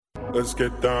Let's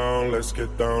get down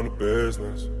to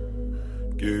business.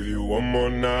 Give you one more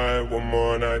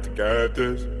night to get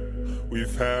this.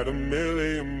 We've had a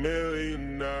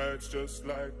million nights just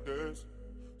like this.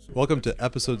 Welcome to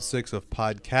episode 6 of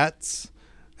Podcats.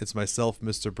 It's myself,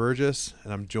 Mr. Burgess,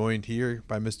 and I'm joined here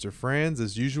by Mr. Franz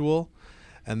as usual,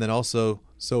 and then also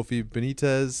Sofi,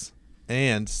 Benitez,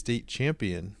 and state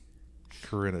champion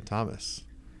Corinna Thomas.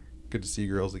 Good to see you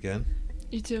girls again.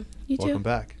 You too. Welcome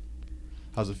back.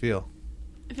 How's it feel?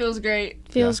 It feels great.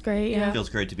 Feels great, yeah. Feels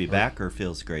great to be back, or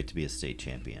feels great to be a state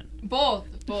champion? Both,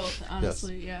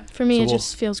 honestly, yeah. For me, it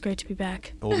just feels great to be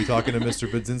back. We'll be talking to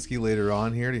Mr. Budzinski later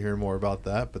on here to hear more about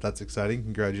that, but that's exciting.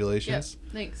 Congratulations.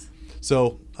 Yep, thanks.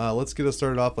 So let's get us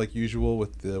started off like usual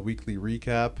with the weekly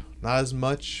recap. Not as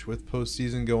much with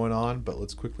postseason going on, but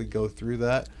let's quickly go through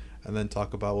that and then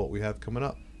talk about what we have coming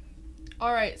up.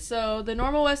 All right, so the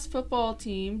Normal West football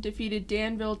team defeated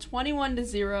Danville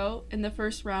 21-0 in the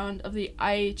first round of the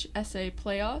IHSA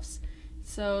playoffs.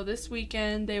 So this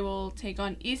weekend they will take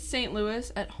on East St.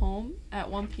 Louis at home at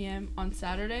 1 p.m. on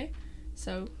Saturday.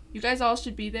 So you guys all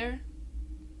should be there.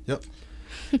 Yep.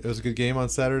 It was a good game on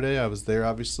Saturday. I was there,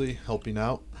 obviously, helping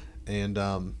out. And,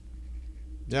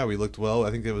 we looked well.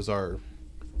 I think it was our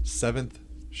 7th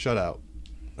shutout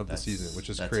of the season, which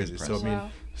is crazy. Impressive. So,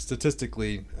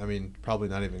 statistically, probably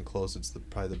not even close. It's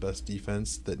probably the best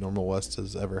defense that Normal West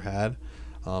has ever had.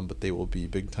 But they will be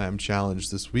big-time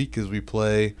challenged this week as we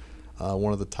play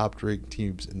one of the top-ranked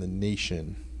teams in the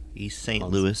nation. East St.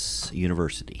 Louis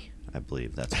University, I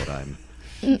believe that's what I'm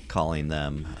calling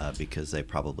them, because they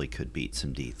probably could beat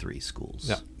some D3 schools.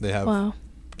 Yeah, they have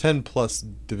 10-plus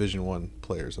Division I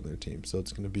players on their team, so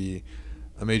it's going to be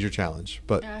a major challenge.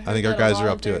 But I think our guys are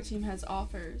up to it. Their team has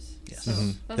offers, yes.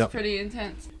 So that's pretty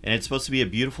intense. And it's supposed to be a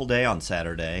beautiful day on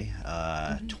Saturday,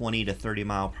 20 to 30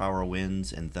 mile per hour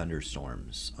winds and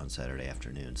thunderstorms on Saturday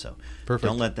afternoon. So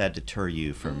Don't let that deter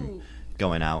you from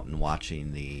going out and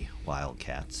watching the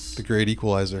Wildcats. The great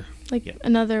equalizer.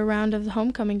 Another round of the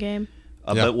homecoming game.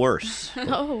 But worse.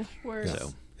 Oh, worse.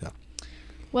 So.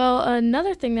 Well,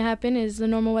 another thing that happened is the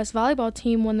Normal West volleyball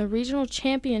team won the regional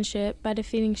championship by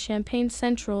defeating Champaign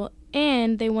Central,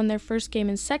 and they won their first game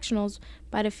in sectionals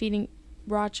by defeating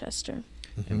Rochester.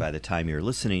 And by the time you're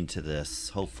listening to this,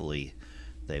 hopefully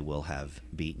they will have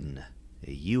beaten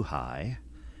U-High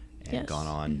and gone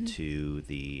on to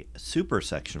the super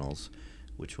sectionals,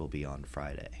 which will be on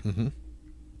Friday.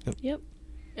 Yep.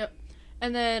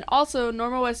 And then also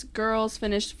Normal West girls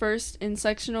finished first in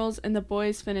sectionals and the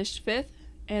boys finished 5th.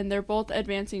 And they're both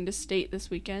advancing to state this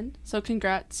weekend. So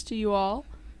congrats to you all.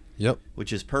 Yep.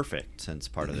 Which is perfect, since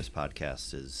part of this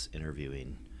podcast is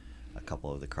interviewing a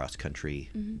couple of the cross-country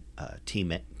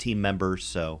team members.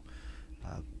 So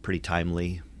pretty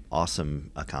timely,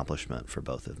 awesome accomplishment for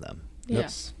both of them.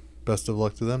 Yes. Best of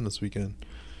luck to them this weekend.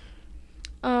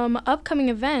 Upcoming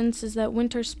events is that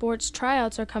winter sports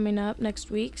tryouts are coming up next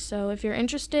week. So if you're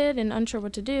interested and unsure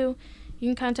what to do, you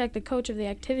can contact the coach of the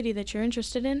activity that you're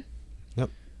interested in. Yep.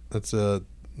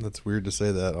 That's weird to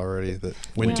say that already, that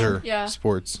winter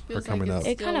sports are coming up.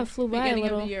 It kind of flew by a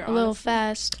little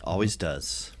fast. Always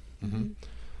does.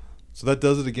 So that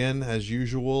does it again, as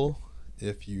usual.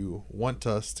 If you want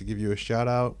us to give you a shout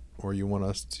out or you want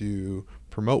us to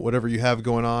promote whatever you have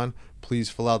going on, please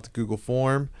fill out the Google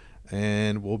form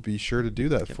and we'll be sure to do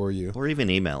that for you. Or even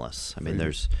email us.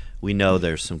 We know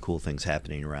there's some cool things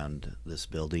happening around this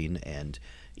building, and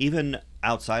even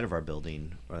outside of our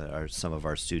building, some of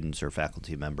our students or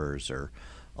faculty members or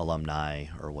alumni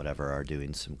or whatever are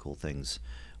doing some cool things.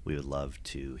 We would love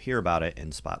to hear about it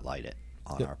and spotlight it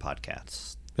on our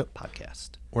podcast.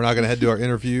 We're now going to head to our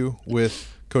interview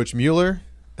with Coach Mueller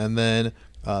and then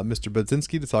Mr.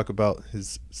 Budzinski to talk about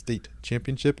his state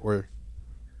championship, or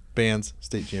band's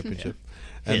state championship.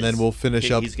 And then we'll finish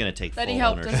up. He's going to take full that he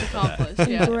helped us accomplish.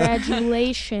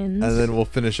 Congratulations. And then we'll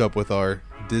finish up with our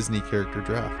Disney character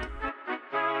draft.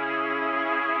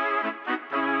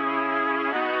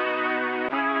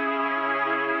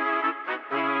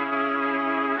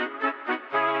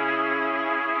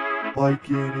 I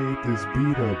can't eat this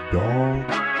beat up,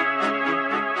 dog.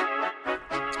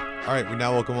 All right, we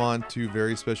now welcome on two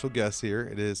very special guests here.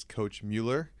 It is Coach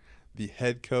Mueller, the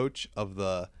head coach of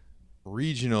the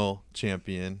regional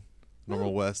champion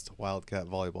Normal West Wildcat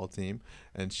volleyball team,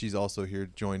 and she's also here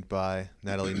joined by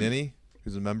Natalie Nenne,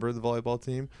 who's a member of the volleyball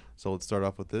team. So let's start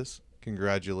off with this.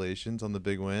 Congratulations on the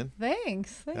big win.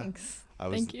 Thanks.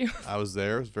 Thank you. I was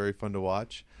there. It was very fun to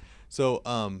watch. So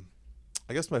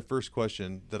I guess my first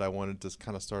question that I wanted to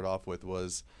kind of start off with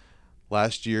was,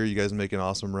 last year you guys make an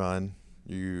awesome run.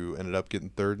 You ended up getting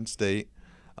third in state.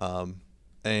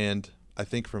 And I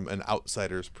think from an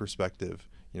outsider's perspective,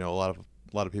 a lot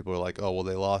of people are like, oh, well,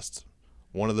 they lost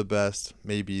one of the best,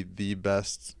 maybe the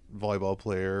best volleyball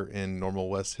player in Normal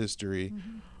West history.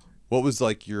 Mm-hmm. What was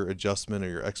like your adjustment or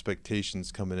your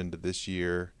expectations coming into this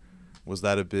year? Was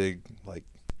that a big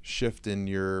shift in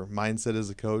your mindset as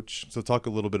a coach? So talk a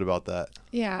little bit about that.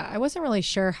 Yeah, I wasn't really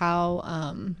sure how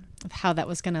that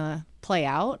was going to play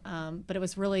out, but it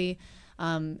was really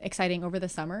exciting over the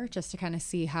summer just to kind of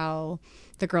see how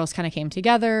the girls kind of came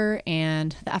together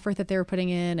and the effort that they were putting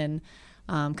in, and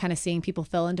kind of seeing people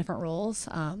fill in different roles.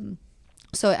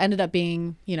 So it ended up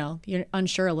being, you're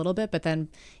unsure a little bit, but then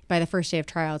by the first day of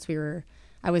tryouts,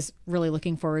 I was really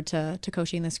looking forward to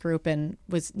coaching this group, and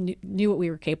knew what we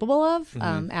were capable of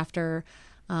after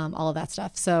all of that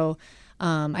stuff. So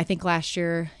I think last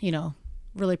year,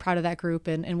 really proud of that group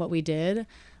and what we did.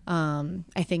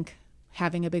 I think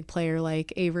having a big player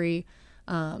like Avery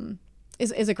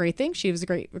is a great thing. She was a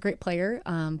great player,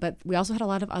 but we also had a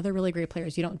lot of other really great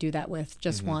players. You don't do that with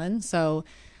just one. So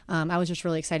I was just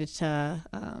really excited to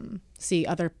see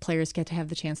other players get to have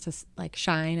the chance to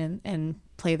shine and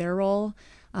play their role.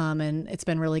 And it's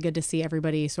been really good to see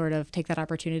everybody sort of take that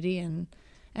opportunity and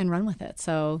run with it.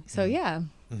 So yeah.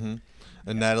 Mm-hmm.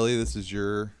 And Natalie, this is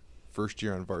your first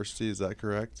year on varsity, is that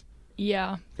correct?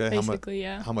 Yeah. Okay. Basically,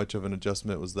 yeah. How much of an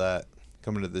adjustment was that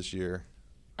coming to this year?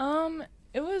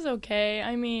 It was okay.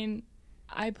 I mean,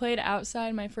 I played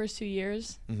outside my first 2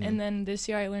 years, and then this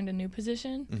year I learned a new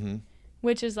position,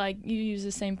 which is you use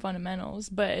the same fundamentals,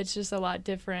 but it's just a lot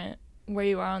different where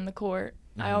you are on the court.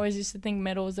 I always used to think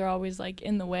middles are always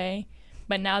in the way,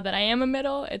 but now that I am a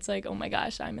middle, it's oh my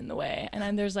gosh, I'm in the way,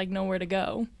 and there's nowhere to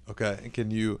go. Okay, and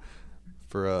can you,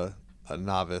 for a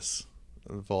novice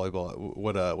volleyball,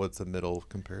 what's a middle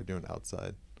compared to an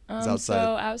outside? So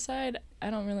outside, I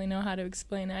don't really know how to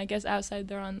explain it. I guess outside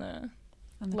they're on the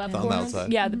left corner. On the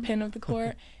outside. Yeah, the pin of the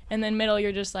court, and then middle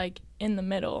you're just in the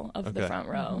middle of the front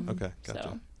row. Okay, gotcha.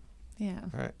 So. Yeah.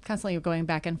 All right. Constantly going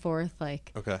back and forth,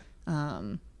 Okay.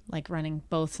 Running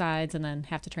both sides, and then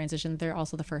have to transition. They're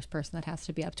also the first person that has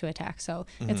to be up to attack. So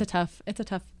it's a tough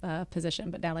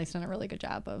position, but Natalie's done a really good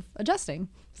job of adjusting.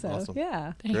 So awesome.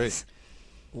 Yeah. Thanks. Great.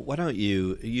 Why don't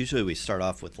you, usually we start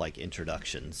off with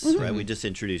introductions, right? We just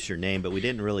introduce your name, but we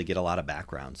didn't really get a lot of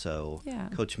background. So yeah.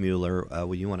 Coach Mueller,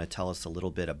 will you want to tell us a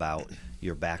little bit about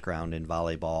your background in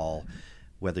volleyball,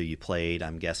 whether you played,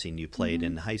 I'm guessing you played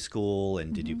in high school,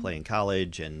 and did you play in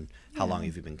college, and how long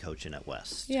have you been coaching at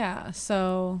West? Yeah,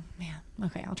 so,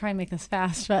 okay, I'll try and make this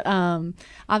fast, but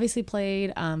obviously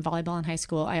played volleyball in high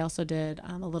school. I also did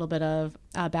a little bit of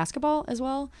basketball as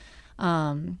well.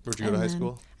 Where'd you go to high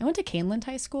school? I went to Caneland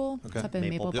High School. Okay. It's up in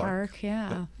Maple Park.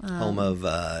 Yeah. Home of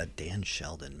Dan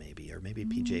Sheldon, maybe, or maybe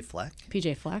PJ Fleck.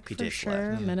 PJ Fleck, for Fleck.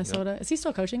 sure. Minnesota. Is he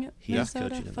still coaching it? He is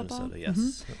coaching in Minnesota,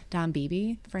 yes. Don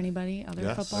Beebe, for anybody,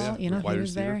 other football. He was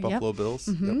receiver, there. Buffalo Bills.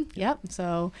 Yep.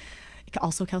 So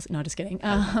also Kelsey. No, just kidding.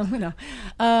 No.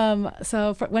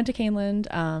 So went to Caneland.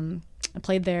 I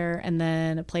played there, and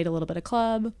then I played a little bit of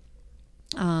club.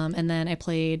 And then I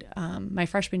played my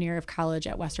freshman year of college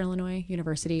at Western Illinois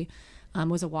University.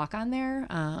 Was a walk-on there,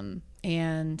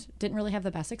 and didn't really have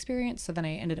the best experience. So then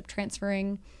I ended up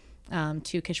transferring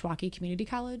to Kishwaukee Community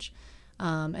College,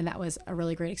 and that was a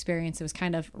really great experience. It was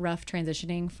kind of rough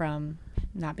transitioning from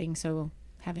not being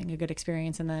having a good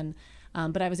experience, and then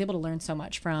but I was able to learn so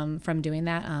much from doing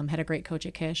that. Had a great coach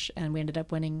at Kish, and we ended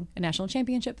up winning a national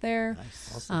championship there.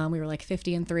 Nice. Awesome. We were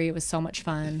 50-3. It was so much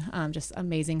fun. Just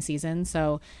amazing season.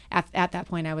 So at that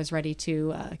point, I was ready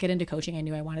to get into coaching. I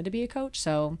knew I wanted to be a coach,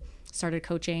 so started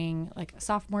coaching a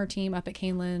sophomore team up at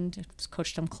Caneland.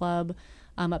 Coached some club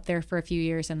up there for a few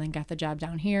years, and then got the job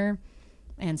down here,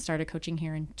 and started coaching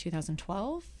here in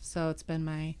 2012. So it's been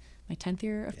my 10th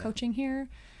year of coaching here.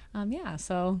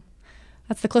 So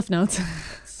that's the Cliff Notes.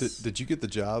 Did you get the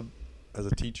job as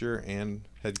a teacher and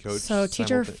head coach? So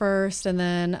teacher first, and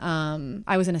then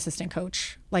I was an assistant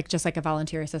coach, just a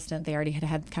volunteer assistant. They already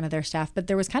had kind of their staff, but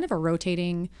there was kind of a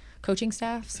rotating coaching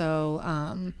staff.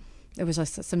 So it was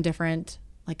just some different,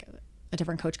 a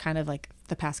different coach kind of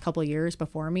the past couple years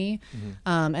before me.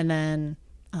 And then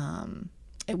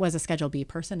it was a Schedule B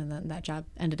person, and then that job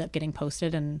ended up getting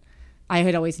posted, and I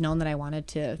had always known that I wanted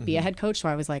to be a head coach, so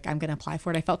I was I'm going to apply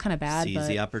for it. I felt kind of bad. Seize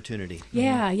the opportunity.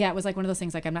 Yeah. It was one of those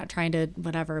things, I'm not trying to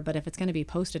whatever, but if it's going to be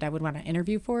posted, I would want to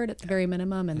interview for it at the very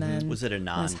minimum. And then was it a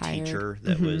non-teacher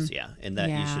that was, and that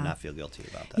you should not feel guilty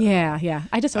about that. Yeah.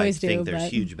 I just always do. I think there's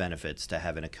huge benefits to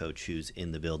having a coach who's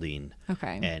in the building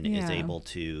and is able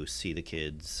to see the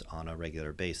kids on a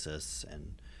regular basis.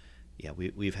 And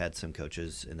we've had some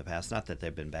coaches in the past, not that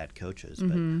they've been bad coaches,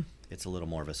 but it's a little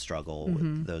more of a struggle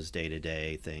with those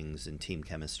day-to-day things and team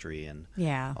chemistry and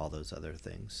all those other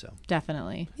things. So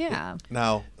definitely. Yeah.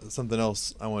 Now, something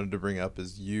else I wanted to bring up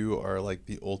is you are like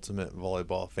the ultimate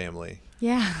volleyball family.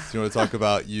 Yeah. So you want to talk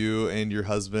about you and your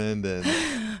husband and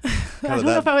I don't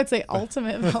know if I would say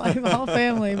ultimate volleyball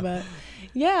family, but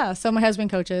yeah. So my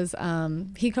husband coaches.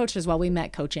 He coached as well. We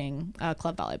met coaching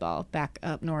club volleyball back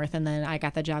up north, and then I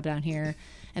got the job down here,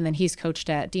 and then he's coached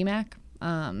at DMAC.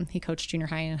 He coached junior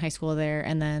high and high school there,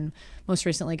 and then most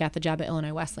recently got the job at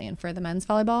Illinois Wesleyan for the men's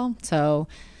volleyball. So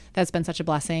that's been such a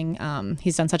blessing.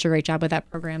 He's done such a great job with that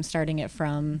program, starting it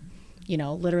from,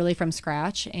 literally from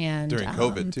scratch. And during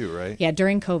COVID too, right? Yeah,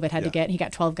 during COVID, he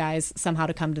got 12 guys somehow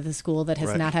to come to the school that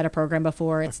has not had a program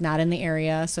before. It's not in the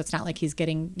area, so it's not like he's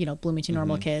getting Bloomington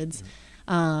normal kids.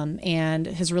 And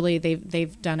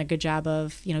they've done a good job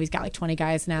of, he's got like 20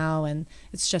 guys now, and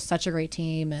it's just such a great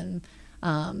team. And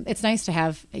it's nice to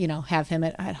have him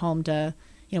at home to,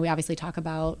 we obviously talk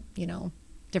about,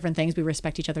 different things. We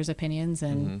respect each other's opinions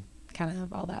and kind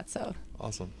of all that. So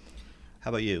awesome. How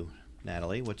about you,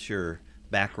 Natalie? What's your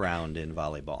background in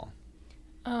volleyball?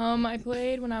 I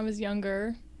played when I was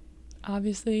younger,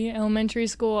 obviously. Elementary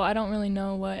school, I don't really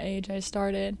know what age I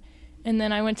started. And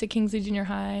then I went to Kingsley Junior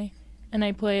High, and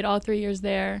I played all 3 years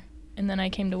there, and then I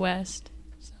came to West.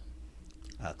 So.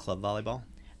 Club volleyball?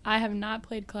 I have not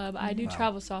played club. I do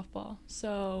travel softball,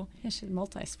 so it should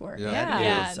multi-sport.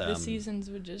 Yeah. The seasons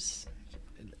would just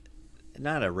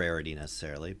not a rarity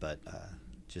necessarily, but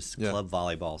just club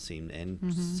volleyball seemed and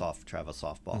travel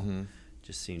softball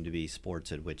just seem to be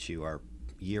sports at which you are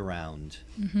year-round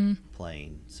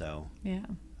playing. So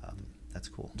that's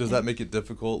cool. Does that make it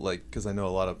difficult? Like, because I know a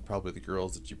lot of probably the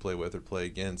girls that you play with or play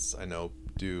against, I know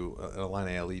do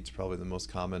Illini Elite's probably the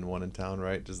most common one in town,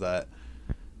 right? Does that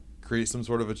create some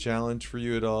sort of a challenge for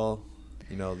you at all?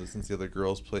 Since the other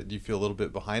girls play, do you feel a little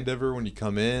bit behind ever when you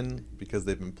come in because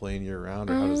they've been playing year round,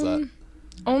 or how does that?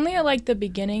 Only at like the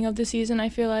beginning of the season, I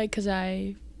feel like, because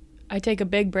I take a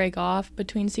big break off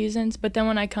between seasons, but then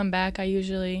when I come back, I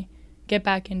usually get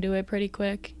back into it pretty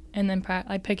quick, and then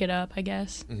I pick it up, I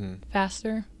guess,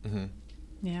 faster.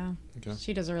 Yeah. Okay.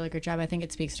 She does a really good job. I think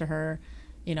it speaks to her,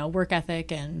 work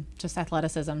ethic and just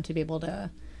athleticism to be able to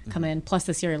come in. Plus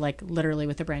this year, like literally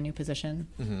with a brand new position,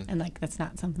 and like that's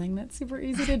not something that's super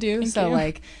easy to do. So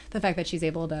like the fact that she's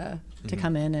able to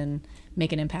come in and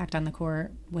make an impact on the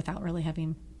court without really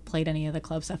having played any of the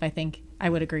club stuff, I think I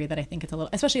would agree that I think it's a little,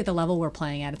 especially at the level we're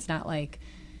playing at, it's not like,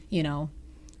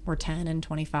 we're 10 and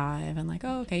 25 and like,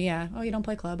 oh, okay, yeah, oh, you don't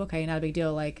play club, okay, not a big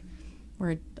deal. Like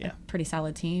we're a pretty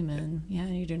solid team, and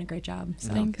you're doing a great job.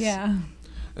 So thanks. Yeah.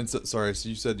 And so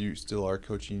you said you still are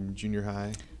coaching junior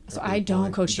high? So I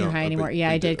don't coach junior high anymore. Yeah,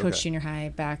 I did coach junior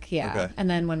high back. Yeah. Okay. And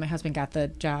then when my husband got the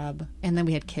job, and then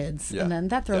we had kids, and then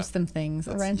that throws some things,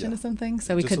 a wrench into some things.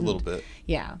 So we couldn't. Just a little bit.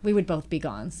 Yeah, we would both be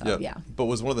gone. So yeah. But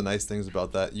was one of the nice things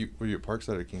about that, were you at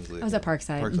Parkside or Kingsley? I was at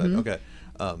Parkside. Parkside. Okay.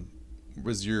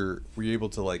 Were you able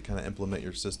to like kind of implement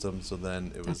your system so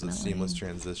then it was a seamless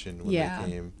transition when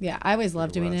they came? Yeah, I always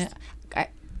loved doing it.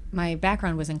 My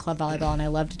background was in club volleyball, and I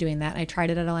loved doing that. I tried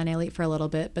it at Illini Elite for a little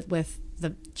bit, but with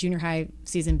the junior high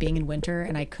season being in winter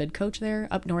and I could coach there,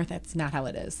 up north that's not how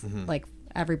it is. Like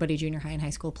everybody junior high and high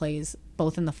school plays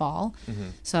both in the fall.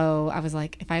 So I was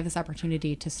like, if I have this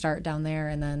opportunity to start down there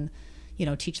and then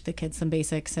teach the kids some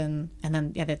basics and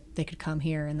then that they could come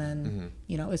here, and then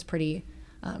it was pretty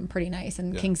nice.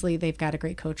 And Kingsley, they've got a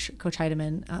great coach. Coach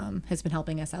Heidemann has been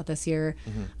helping us out this year.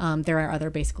 There are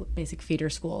other basic feeder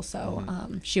schools,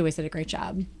 so she always did a great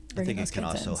job. I think it can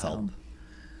also help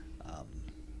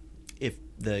if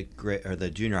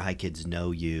the junior high kids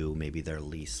know you. Maybe they're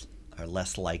less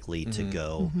likely to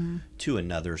go to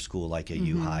another school like a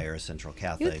U High or a Central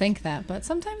Catholic. You'd think that, but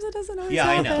sometimes it doesn't always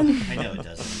happen. I know it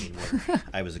doesn't. I mean,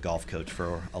 I was a golf coach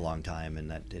for a long time,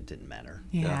 and that it didn't matter.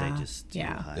 They just U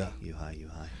High.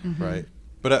 Right.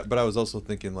 But I was also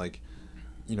thinking, like,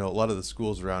 a lot of the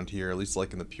schools around here, at least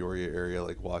like in the Peoria area,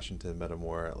 like Washington,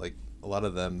 Metamora, like a lot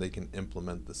of them, they can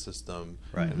implement the system.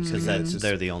 Right. Because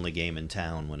they're the only game in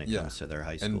town when it comes to their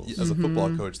high schools. And as a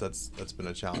football coach, that's been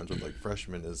a challenge with like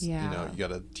freshmen is, you got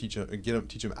to teach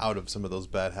them out of some of those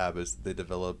bad habits that they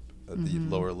develop at the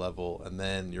lower level. And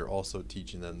then you're also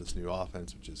teaching them this new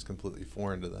offense, which is completely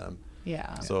foreign to them.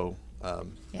 Yeah. So,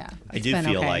 I do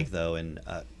feel like, though, in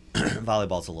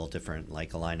volleyball's a little different.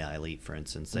 Like Illini Elite, for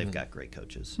instance, they've got great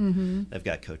coaches. They've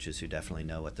got coaches who definitely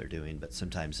know what they're doing. But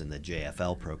sometimes in the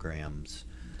JFL programs,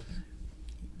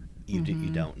 you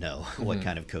don't know what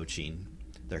kind of coaching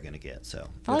they're going to get. So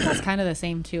volleyball's kind of the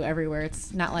same too everywhere.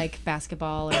 It's not like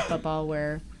basketball or football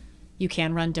where you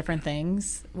can run different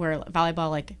things. Where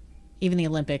volleyball, like even the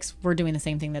Olympics, we're doing the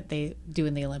same thing that they do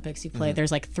in the Olympics. You play,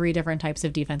 there's like 3 different types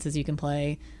of defenses you can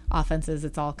play. Offenses,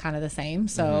 it's all kind of the same.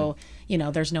 So,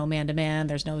 there's no man-to-man,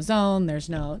 there's no zone, does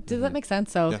that make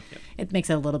sense? So it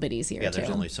makes it a little bit easier, there's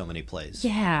only so many plays.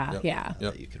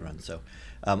 That you can run. So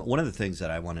one of the things that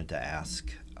I wanted to ask,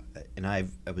 and I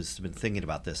was been thinking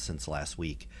about this since last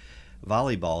week,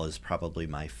 volleyball is probably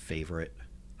my favorite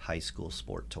high school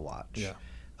sport to watch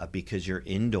because you're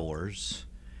indoors.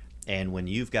 And when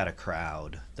you've got a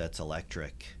crowd that's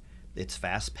electric, it's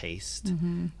fast-paced.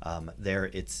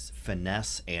 It's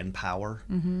finesse and power,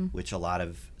 which a lot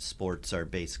of sports are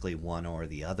basically one or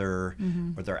the other,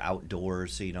 or they're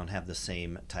outdoors, so you don't have the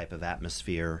same type of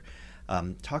atmosphere.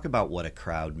 Talk about what a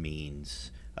crowd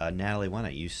means. Natalie, why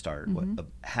don't you start?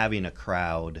 Having a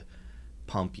crowd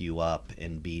pump you up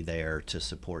and be there to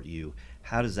support you,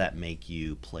 how does that make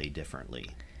you play differently?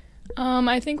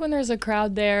 I think when there's a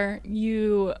crowd there,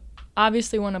 you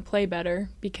obviously want to play better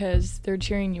because they're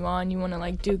cheering you on. You want to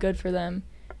like do good for them.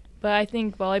 But I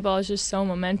think volleyball is just so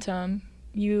momentum.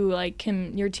 You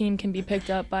your team can be picked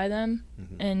up by them,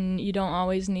 and you don't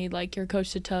always need like your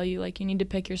coach to tell you like you need to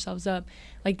pick yourselves up.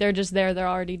 Like they're just there. They're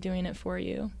already doing it for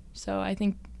you. So I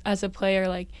think as a player,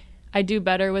 like I do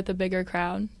better with a bigger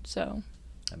crowd. So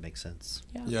that makes sense.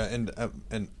 Yeah,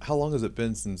 and how long has it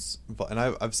been since? And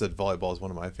I've said volleyball is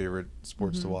one of my favorite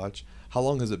sports to watch. How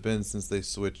long has it been since they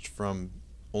switched from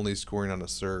only scoring on a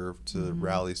serve to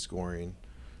rally scoring?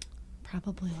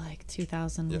 Probably like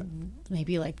 2000,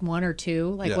 maybe like 1 or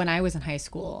 2, like when I was in high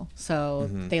school. So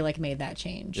they like made that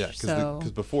change. Yeah,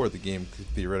 because before the game could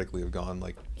theoretically have gone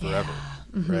like forever,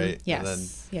 right?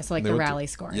 Yes. So like the rally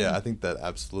scoring. Yeah, I think that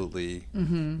absolutely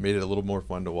made it a little more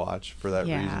fun to watch for that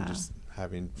reason. Just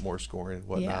having more scoring and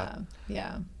whatnot.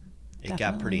 Yeah. It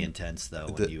got pretty intense, though,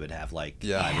 when you would have like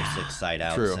 5 or 6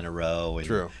 side-outs in a row,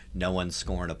 and no one's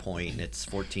scoring a point, and it's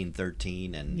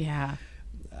 14-13, and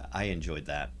I enjoyed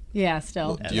that. Yeah,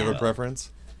 still. Do you have a preference?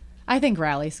 I think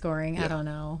rally scoring. I don't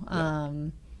know.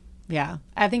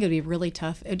 I think it would be really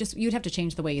tough. You'd have to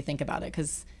change the way you think about it,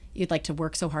 because you'd like to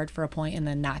work so hard for a point and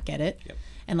then not get it.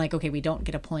 And like, okay, we don't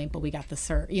get a point, but we got the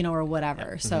serve, or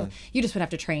whatever. So you just would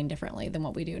have to train differently than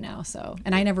what we do now. So,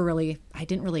 and I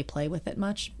didn't really play with it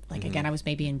much. Like again, I was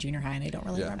maybe in junior high and I don't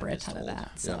really remember a ton of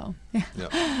that. So,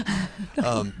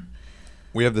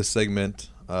 we have this segment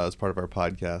as part of our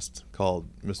podcast called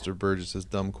Mr. Burgess's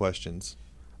Dumb Questions.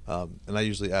 And I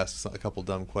usually ask a couple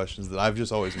dumb questions that I've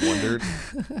just always wondered.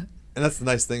 And that's the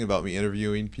nice thing about me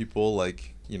interviewing people,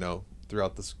 like,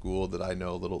 throughout the school that I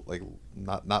know a little, like,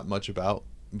 not much about,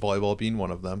 volleyball being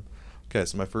one of them. Okay,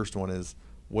 so my first one is,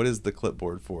 what is the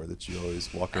clipboard for that you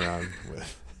always walk around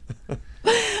with?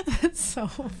 That's so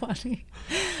funny.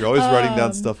 You're always writing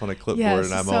down stuff on a clipboard,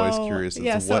 and I'm always curious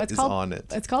as to what is on it.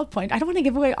 It's called point. I don't want to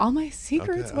give away all my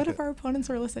secrets. What if our opponents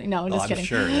are listening? No, I'm just kidding. I'm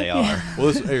sure they are.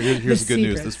 Well, here's the good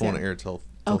news. This won't air till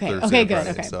Thursday.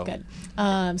 Good.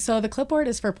 So the clipboard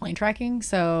is for point tracking.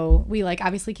 So we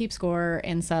obviously keep score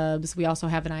in subs. We also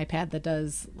have an iPad that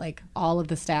does all of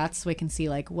the stats, so we can see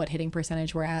what hitting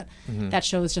percentage we're at. That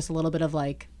shows just a little bit of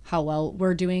how well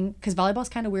we're doing, because volleyball's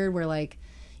kind of weird. Where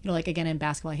again in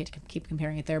basketball, I hate to keep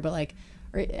comparing it there, but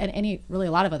a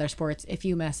lot of other sports, if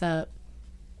you mess up,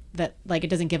 that it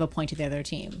doesn't give a point to the other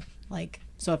team.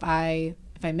 So if I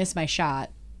miss my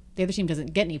shot, the other team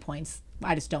doesn't get any points.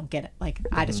 I just don't get it.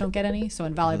 I just don't get any. So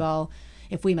in volleyball,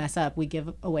 if we mess up, we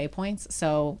give away points.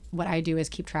 So what I do is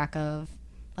keep track of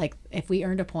if we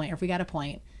earned a point, or if we got a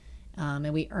point,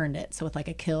 and we earned it. So with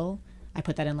a kill, I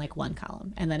put that in one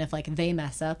column. And then if they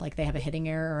mess up, they have a hitting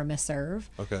error or a miss serve,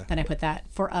 then I put that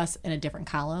for us in a different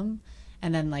column.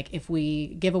 And then if we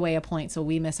give away a point, so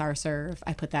we miss our serve,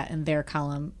 I put that in their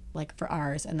column for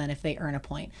ours. And then if they earn a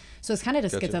point, so it's kind of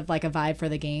just gets a vibe for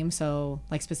the game. So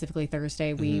specifically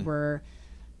Thursday, we were,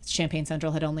 Champaign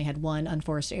Central had only had 1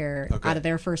 unforced error out of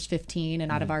their first 15,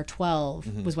 and out of our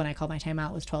 12 was when I called my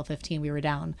timeout, was 12-15. We were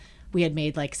down. We had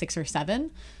made 6 or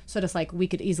 7. So just we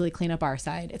could easily clean up our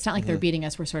side. It's not like they're beating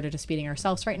us. We're sort of just beating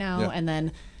ourselves right now. And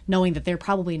then knowing that they're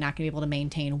probably not going to be able to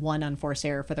maintain 1 unforced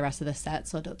error for the rest of the set.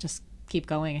 So to just keep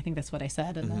going. I think that's what I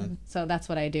said. And then, so that's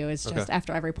what I do, is just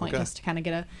after every point, just to kind of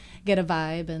get a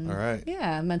vibe and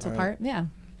mental part. Yeah.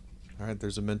 All right,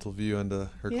 there's a mental view into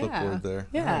her clipboard there.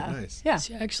 Yeah. All right, nice. Yeah.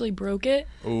 She actually broke it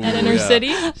at Inner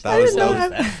City. What was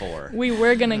that for? We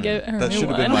were going to get her that new should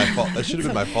have one. That should have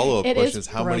been my follow-up question, is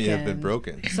how many have been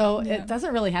broken? So it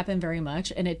doesn't really happen very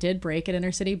much, and it did break at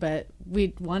Inner City, but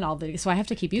we won all the, so I have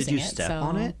to keep using it. Did you step so.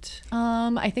 on it?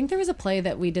 I think there was a play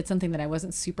that we did something that I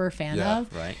wasn't super a fan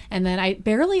of. Right. And then I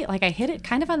barely, like, I hit it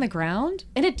kind of on the ground,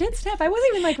 and it did snap. I wasn't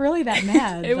even, like, really that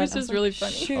mad. It was just really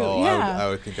funny. Shoot, Oh, yeah. I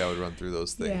would think I would run through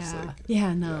those things.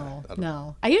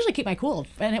 No. I usually keep my cool,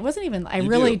 and it wasn't even. I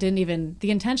really didn't even.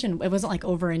 The intention. It wasn't like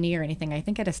over a knee or anything. I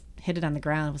think I just hit it on the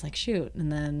ground. I was like, shoot,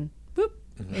 and then boop,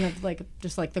 and it's like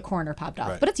just like the corner popped off.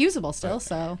 Right. But it's usable still. Right.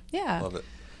 So yeah. Love it.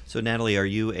 So Natalie, are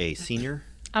you a senior?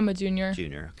 I'm a junior.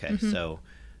 Junior. Okay. So,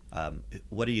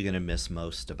 what are you going to miss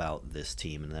most about this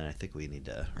team? And then I think we need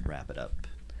to wrap it up.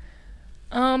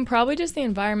 Probably just the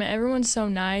environment. Everyone's so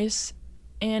nice.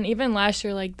 And even last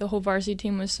year, like, the whole varsity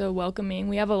team was so welcoming.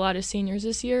 We have a lot of seniors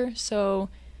this year, so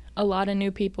a lot of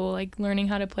new people, like, learning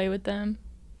how to play with them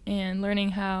and learning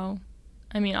how,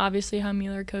 obviously how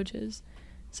Mueller coaches.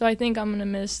 So I think I'm going to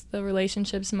miss the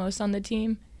relationships most on the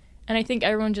team. And I think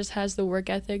everyone just has the work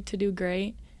ethic to do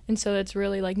great. And so it's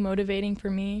really, like, motivating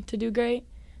for me to do great.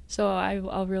 So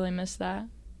I'll really miss that.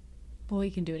 Well,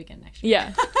 we can do it again next year.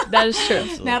 Yeah, that is true.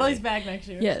 Natalie's back next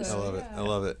year. Yes. So. I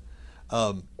love it.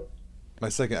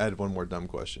 I had one more dumb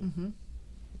question.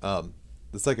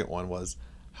 The second one was,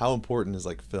 how important is,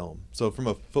 like, film? So from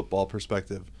a football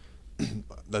perspective,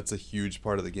 that's a huge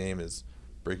part of the game, is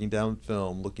breaking down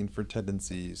film, looking for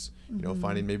tendencies,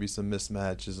 finding maybe some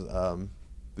mismatches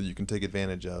that you can take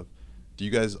advantage of. Do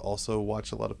you guys also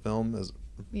watch a lot of film for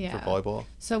volleyball?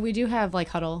 So we do have, like,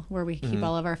 Huddle, where we keep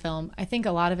all of our film. I think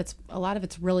a lot of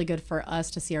it's really good for us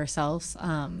to see ourselves,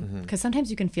 because sometimes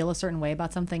you can feel a certain way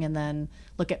about something and then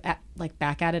look at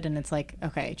back at it, and it's like,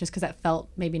 okay, just because that felt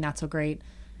maybe not so great,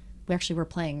 we actually were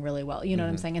playing really well. You know what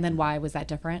I'm saying? And then why was that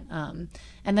different? And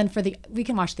then we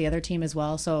can watch the other team as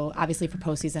well. So obviously for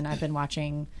postseason, I've been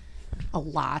watching a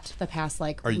lot the past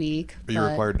week. Are you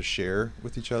required to share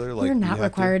with each other? Like, we're not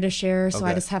required to share, so Okay.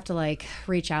 I just have to, like,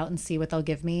 reach out and see what they'll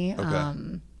give me. Okay.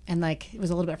 And, like, it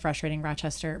was a little bit frustrating.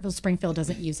 Springfield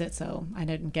doesn't use it, so I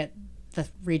didn't get the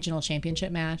regional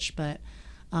championship match, but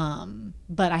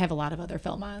I have a lot of other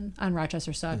film on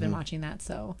Rochester, so I've been watching that.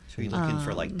 So you're looking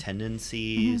for, like,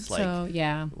 tendencies, like, so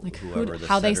yeah, like whoever the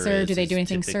how they setter serve. Do they is do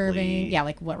anything typically- serving? Yeah,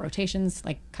 like what rotations?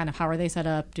 Like, kind of how are they set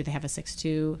up? Do they have a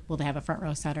 6-2? Will they have a front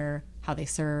row setter? How they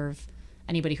serve?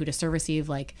 Anybody who to serve receive?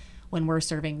 Like, when we're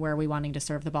serving, where are we wanting to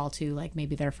serve the ball to? Like,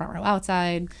 maybe they're front row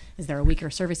outside. Is there a weaker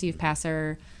serve receive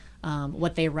passer?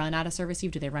 What they run out of serve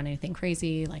receive? Do they run anything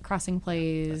crazy, like crossing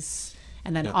plays?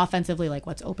 And then offensively, like,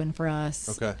 what's open for us?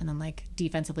 Okay. And then, like,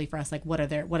 defensively for us, like, what are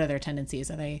their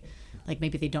tendencies? Are they, like,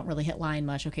 maybe they don't really hit line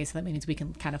much? Okay, so that means we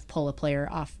can kind of pull a player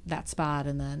off that spot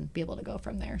and then be able to go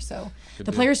from there. So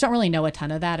the players don't really know a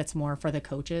ton of that. It's more for the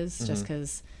coaches, just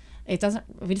because we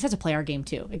just have to play our game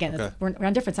too. Again, we're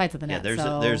on different sides of the net.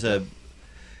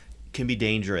 Can be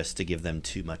dangerous to give them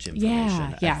too much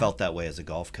information. Yeah. I felt that way as a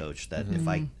golf coach, that if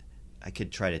I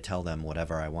could try to tell them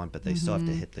whatever I want, but they still have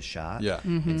to hit the shot. Yeah.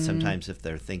 And sometimes if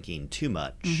they're thinking too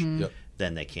much,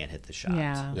 then they can't hit the shot.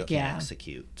 Yeah. They can't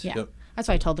execute. Yeah. Yep. That's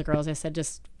why I told the girls, I said,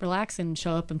 just relax and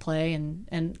show up and play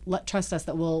and trust us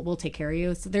that we'll take care of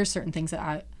you. So there's certain things that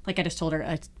I just told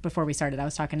her before we started, I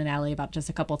was talking to Natalie about just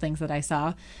a couple things that I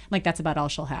saw. Like, that's about all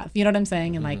she'll have. You know what I'm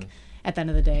saying? And like, at the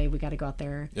end of the day, we got to go out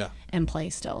there and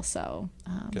play still. So,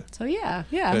 so yeah.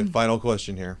 Okay, final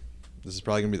question here. This is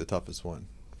probably going to be the toughest one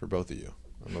for both of you.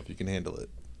 I don't know if you can handle it.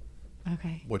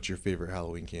 Okay. What's your favorite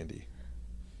Halloween candy?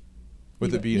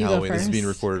 With You it being go Halloween, this is being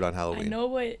first. recorded on I Halloween. know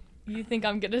what you think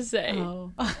I'm going to say.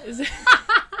 Oh. Is it-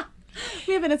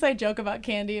 We have an inside joke about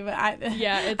candy, but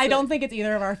Yeah, I don't think it's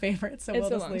either of our favorites, so it's we'll a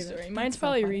just long leave story. it. Mine's It's so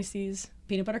probably funny. Reese's.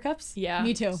 Peanut butter cups? Yeah.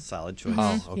 Me too. Solid choice.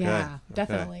 Oh, okay. Yeah, Okay.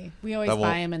 definitely. We always That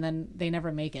won't- buy them, and then they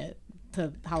never make it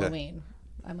to Halloween.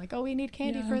 I'm like, oh, we need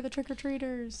candy Yeah. for the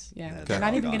trick-or-treaters. Yeah, Okay. they're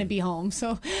not even Gone. going to be home,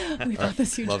 so we bought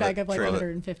this huge Love bag it. of like True.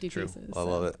 150 True. pieces. I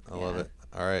love it. I love it.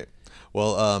 All right.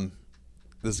 Well,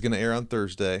 this is going to air on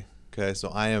Thursday. Okay,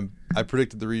 so I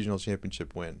predicted the regional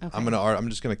championship win. Okay. I'm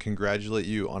just gonna congratulate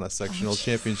you on a sectional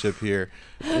championship here.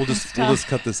 We'll just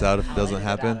cut this out if it doesn't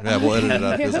happen. Yeah, we'll edit it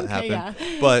out if it doesn't Okay, happen.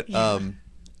 yeah. But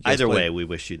Either way, we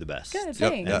wish you the best. Good, Yep,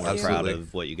 thanks. yeah, And we're proud absolutely.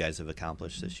 of what you guys have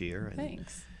accomplished this year. And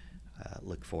Thanks.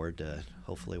 look forward to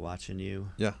hopefully watching you.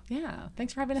 Yeah. Yeah,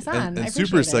 thanks for having us on. And I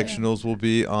super appreciate it. sectionals will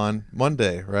be on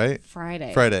Monday, right?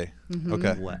 Friday.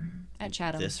 Okay. What? At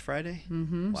Chatham. This Friday?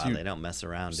 Mm-hmm. Wow, So they don't mess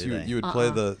around, So do they? you would play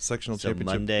the sectional So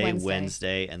championship Monday, Wednesday,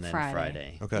 Wednesday, and then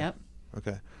Friday. Okay. Yep.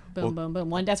 Okay. Boom, Well, boom,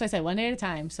 boom. That's why I said one day at a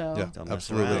time. So Yeah, Don't mess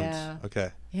absolutely. around. Yeah. Okay.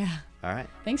 yeah. All right.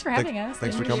 Thanks for having us.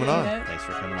 thanks for Appreciate coming on. it. Thanks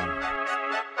for coming on.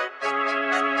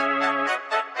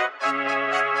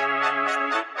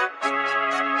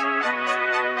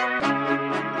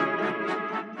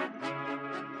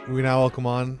 We now welcome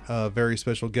on a very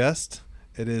special guest.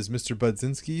 It is Mr.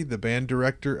 Budzinski, the band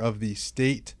director of the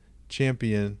state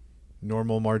champion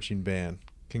Normal Marching Band.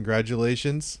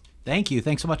 Congratulations. Thank you.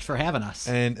 Thanks so much for having us.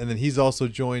 And then he's also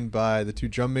joined by the two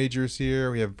drum majors here.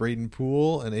 We have Braden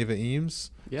Poole and Ava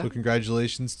Eames. Yeah. So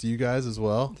congratulations to you guys as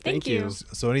well. Thank you.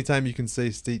 So anytime you can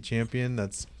say state champion,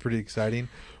 that's pretty exciting.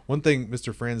 One thing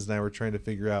Mr. Franz and I were trying to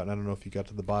figure out, and I don't know if you got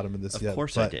to the bottom of this yet. Of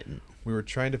course I didn't. We were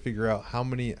trying to figure out how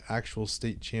many actual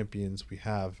state champions we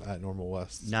have at Normal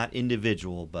West. Not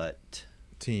individual, but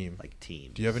Team. like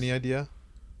teams. Do you have any idea?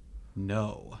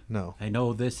 No. No. I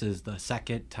know this is the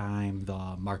second time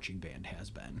the marching band has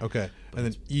been. Okay. And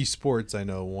then esports, I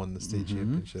know, won the state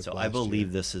championship. So last I believe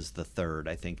year. this is the third.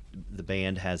 I think the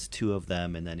band has 2 of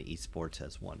them, and then esports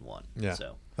has won one. Yeah.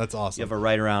 So That's awesome. you have a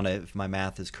right around, if my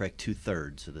math is correct,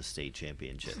 2/3 of the state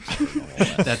championships.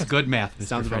 That's good math, Mr.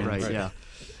 Sounds about Franz. right, yeah.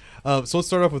 So let's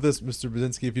start off with this, Mr.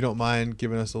 Budzinski, if you don't mind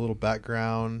giving us a little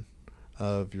background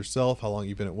of yourself, how long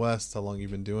you've been at West, how long you've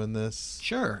been doing this.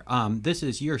 Sure. This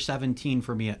is year 17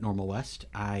 for me at Normal West.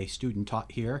 I student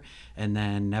taught here and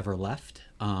then never left.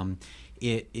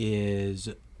 It is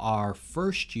our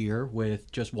first year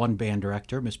with just one band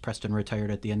director. Miss Preston retired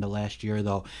at the end of last year,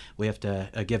 though we have to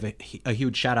give a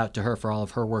huge shout out to her for all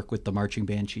of her work with the marching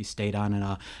band. She stayed on in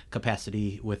a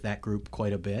capacity with that group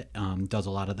quite a bit, does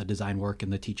a lot of the design work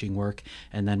and the teaching work.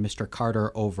 And then Mr.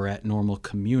 Carter over at Normal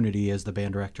Community is the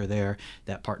band director there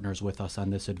that partners with us on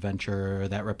this adventure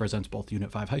that represents both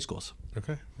Unit 5 high schools.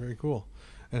 Okay, very cool.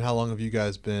 And how long have you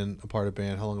guys been a part of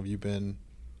band? How long have you been?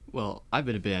 Well, I've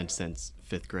been in band since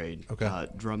 5th grade. Okay.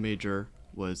 Drum major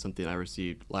was something I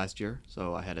received last year,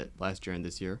 so I had it last year and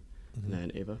this year. Mm-hmm. And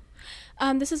then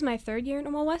Ava? This is my 3rd year at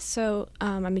Normal West, so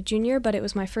I'm a junior, but it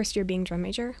was my first year being drum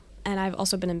major, and I've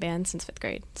also been in band since 5th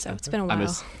grade, so it's been a while. I'm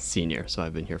a senior, so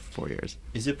I've been here for 4 years.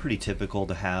 Is it pretty typical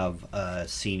to have a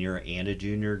senior and a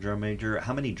junior drum major?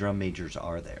 How many drum majors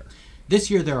are there?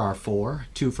 This year there are 4,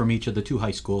 2 from each of the 2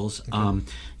 high schools.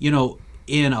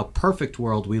 In a perfect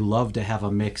world, we love to have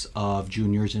a mix of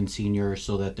juniors and seniors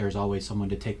so that there's always someone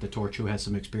to take the torch who has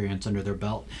some experience under their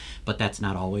belt, but that's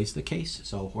not always the case.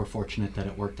 So we're fortunate that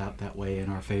it worked out that way in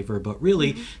our favor. But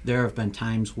really, there have been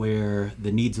times where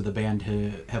the needs of the band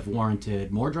have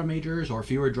warranted more drum majors or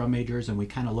fewer drum majors, and we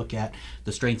kind of look at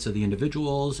the strengths of the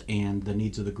individuals and the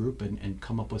needs of the group and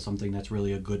come up with something that's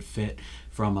really a good fit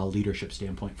from a leadership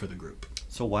standpoint for the group.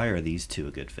 So why are these 2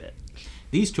 a good fit?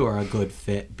 These 2 are a good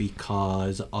fit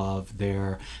because of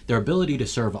their ability to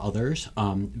serve others,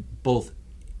 both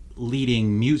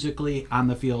leading musically on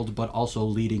the field, but also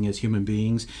leading as human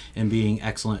beings and being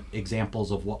excellent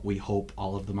examples of what we hope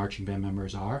all of the marching band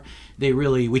members are.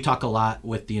 We talk a lot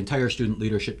with the entire student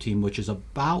leadership team, which is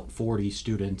about 40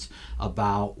 students,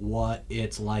 about what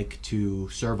it's like to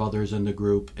serve others in the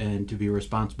group and to be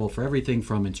responsible for everything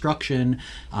from instruction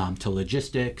to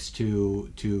logistics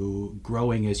to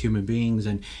growing as human beings,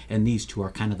 and these 2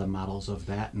 are kind of the models of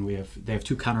that, and they have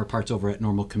 2 counterparts over at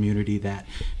Normal Community that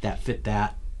fit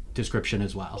that description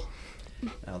as well.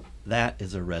 Now, that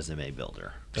is a resume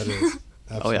builder. That is.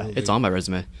 Oh, yeah, it's on my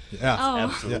resume. Yeah.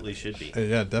 Absolutely should be.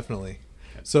 Yeah, definitely.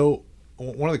 So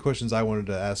one of the questions I wanted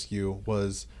to ask you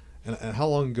was, and how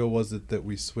long ago was it that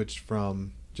we switched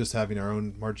from just having our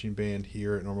own marching band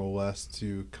here at Normal West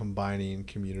to combining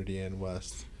community and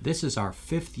West? This is our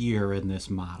 5th year in this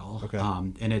model, Okay.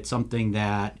 And it's something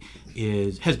that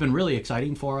has been really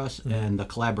exciting for us, and the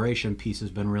collaboration piece has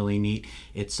been really neat.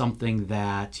 It's something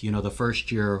that, the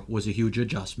first year was a huge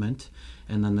adjustment,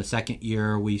 and then the second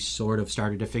year we sort of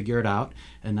started to figure it out,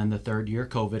 and then the 3rd year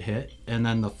COVID hit, and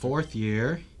then the 4th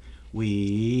year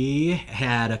we've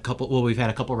had a couple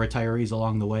retirees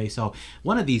along the way, so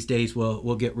one of these days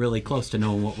we'll get really close to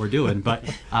knowing what we're doing, but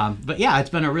yeah, it's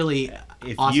been a really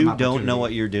If awesome you opportunity. don't know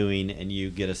what you're doing and you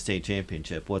get a state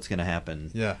championship, what's going to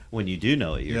happen when you do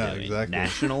know what you're doing? Exactly.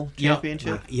 National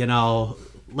championship?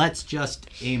 Let's just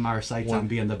aim our sights on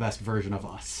being the best version of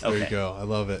us. There you go. I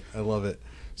love it.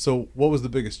 So what was the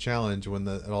biggest challenge when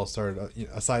it all started,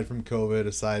 aside from COVID,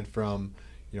 aside from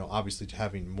obviously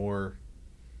having more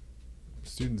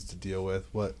students to deal with?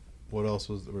 What else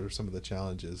were some of the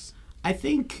challenges? I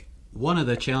think one of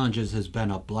the challenges has been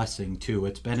a blessing too.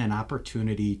 It's been an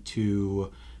opportunity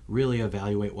to really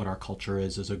evaluate what our culture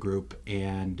is as a group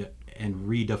and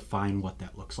redefine what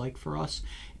that looks like for us.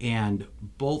 And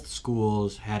both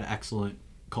schools had excellent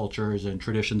cultures and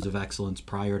traditions of excellence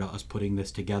prior to us putting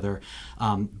this together.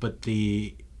 But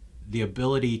the the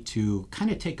ability to kind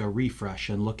of take a refresh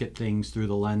and look at things through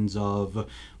the lens of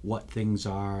what things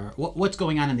are, what's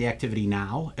going on in the activity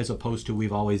now, as opposed to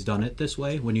we've always done it this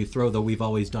way. When you throw the "we've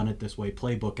always done it this way"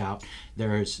 playbook out,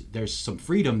 there's some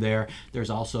freedom there. There's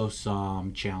also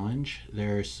some challenge.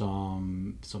 There's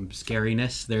some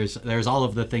scariness. There's all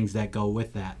of the things that go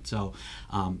with that. So,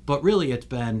 but really, it's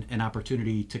been an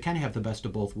opportunity to kind of have the best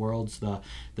of both worlds. The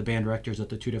band directors at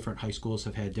the two different high schools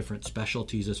have had different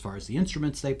specialties as far as the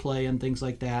instruments they play and things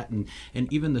like that, and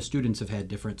even the students have had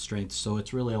different strengths. So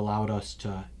it's really allowed us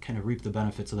to kind of reap the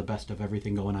benefits of the best of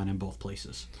everything going on in both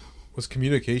places. Was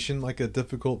communication like a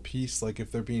difficult piece? Like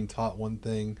if they're being taught one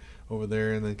thing over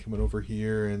there and then coming over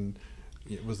here, and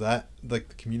was that like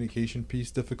the communication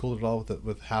piece difficult at all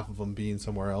with half of them being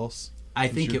somewhere else? I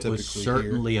think it was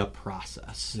certainly a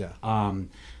process. Yeah.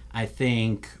 I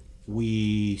think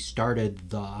we started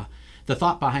the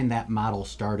thought behind that model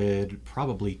started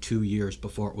probably 2 years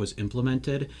before it was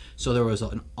implemented. So there was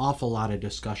an awful lot of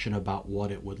discussion about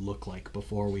what it would look like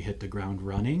before we hit the ground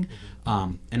running.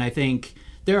 And I think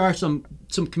there are some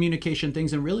communication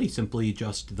things, and really simply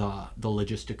just the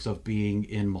logistics of being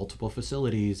in multiple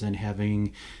facilities and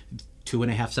having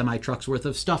 2.5 semi-trucks worth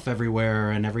of stuff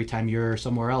everywhere, and every time you're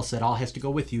somewhere else it all has to go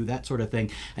with you, that sort of thing.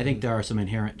 I think there are some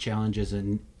inherent challenges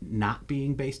in not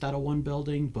being based out of one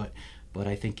building, but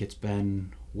I think it's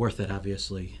been worth it,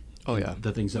 obviously. Oh yeah,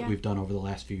 the things that we've done over the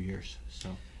last few years.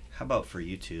 So how about for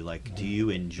you two? Like, do you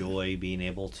enjoy being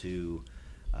able to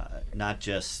not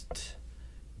just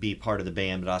be part of the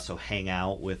band, but also hang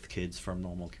out with kids from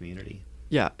normal community?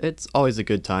 Yeah, it's always a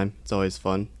good time. It's always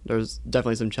fun. There's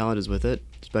definitely some challenges with it,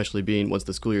 especially being once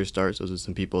the school year starts, those are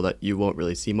some people that you won't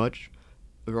really see much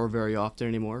or very often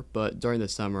anymore. But during the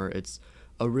summer, it's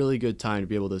a really good time to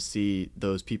be able to see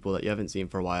those people that you haven't seen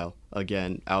for a while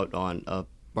again out on a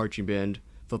marching band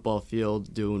football field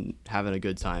having a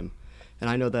good time. And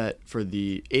I know that for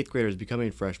the 8th graders becoming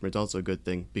freshmen, it's also a good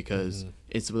thing because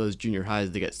in some of those junior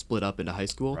highs, they get split up into high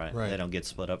school. Right. They don't get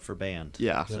split up for band.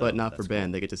 Yeah, so but not for band.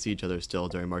 Cool. They get to see each other still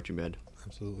during marching band.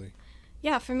 Absolutely.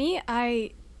 Yeah, for me,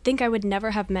 I think I would never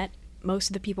have met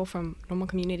most of the people from normal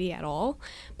community at all.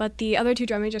 But the other 2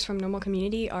 drum majors from normal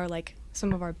community are like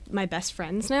some of my best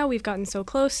friends now. We've gotten so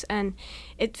close, and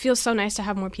it feels so nice to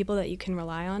have more people that you can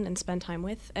rely on and spend time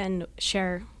with and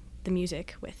share the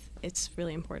music with. It's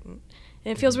really important.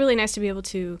 And it feels really nice to be able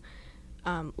to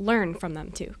learn from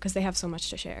them, too, because they have so much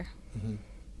to share. Mm-hmm.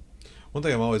 One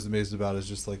thing I'm always amazed about is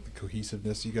just, like, the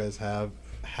cohesiveness you guys have.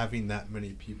 Having that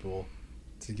many people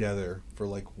together for,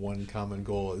 like, one common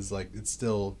goal is, like, it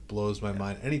still blows my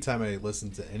mind. Anytime I listen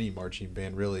to any marching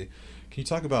band, really. Can you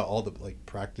talk about all the, like,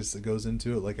 practice that goes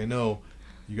into it? Like, I know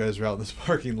you guys are out in this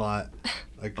parking lot,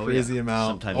 like crazy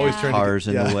amount. Sometimes always trying cars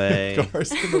to in the way.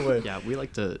 Cars in the way. Yeah, we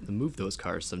like to move those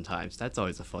cars sometimes. That's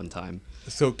always a fun time.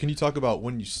 So can you talk about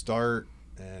when you start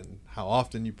and how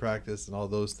often you practice and all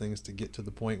those things to get to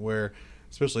the point where,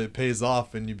 especially it pays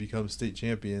off and you become state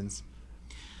champions?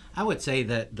 I would say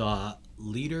that the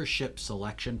leadership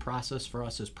selection process for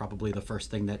us is probably the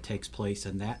first thing that takes place,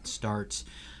 and that starts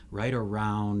right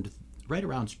around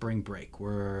spring break.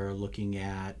 We're looking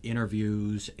at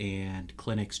interviews and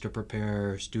clinics to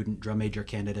prepare student drum major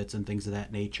candidates and things of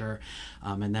that nature.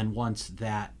 And then once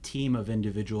that team of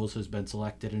individuals has been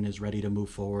selected and is ready to move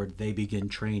forward, they begin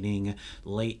training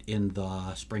late in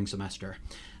the spring semester.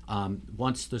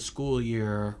 Once the school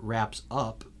year wraps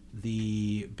up,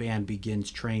 the band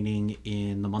begins training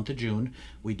in the month of June.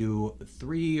 We do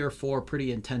 3 or 4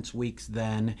 pretty intense weeks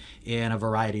then in a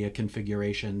variety of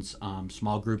configurations,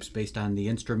 small groups based on the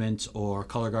instruments or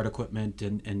color guard equipment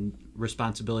and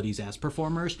responsibilities as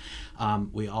performers.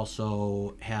 We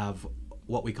also have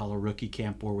what we call a rookie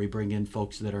camp, where we bring in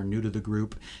folks that are new to the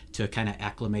group to kind of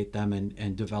acclimate them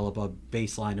and develop a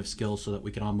baseline of skills so that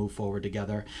we can all move forward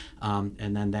together.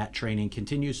 And then that training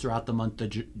continues throughout the month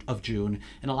of June.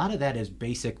 And a lot of that is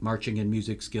basic marching and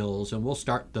music skills. And we'll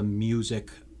start the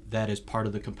music that is part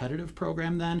of the competitive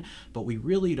program then, but we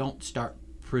really don't start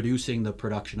producing the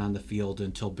production on the field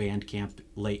until band camp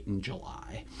late in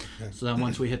July. Okay. So then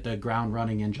once we hit the ground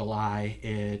running in July,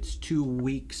 it's 2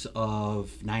 weeks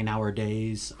of 9-hour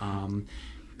days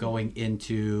going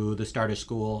into the start of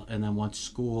school. And then once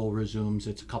school resumes,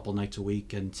 it's a couple nights a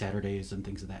week and Saturdays and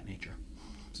things of that nature.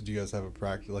 So do you guys have a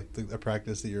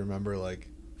practice that you remember, like,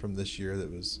 from this year that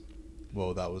was,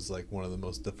 whoa, that was like one of the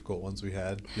most difficult ones we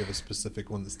had? Do you have a specific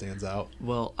one that stands out?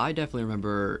 Well, I definitely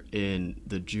remember in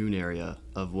the June area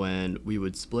of when we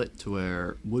would split to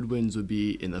where woodwinds would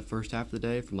be in the first half of the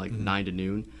day from like 9 to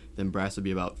noon, then brass would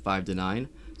be about 5 to 9.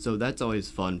 So that's always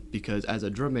fun because as a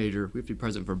drum major, we have to be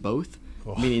present for both,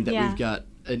 meaning that Yeah. we've got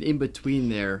an in-between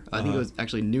there. I think it was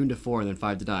actually noon to 4 and then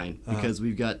 5 to 9 because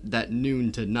we've got that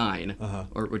noon to 9,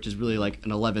 or which is really like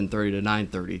an 11:30 to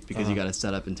 9:30 because you got to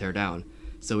set up and tear down.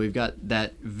 So we've got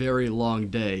that very long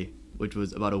day, which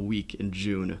was about a week in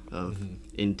June of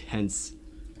intense.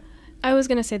 I was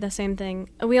going to say the same thing.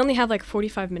 We only have like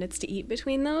 45 minutes to eat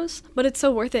between those, but it's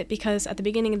so worth it because at the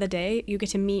beginning of the day, you get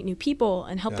to meet new people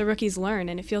and help the rookies learn,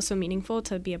 and it feels so meaningful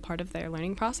to be a part of their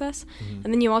learning process.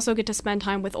 And then you also get to spend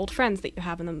time with old friends that you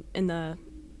have in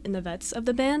the vets of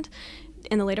the band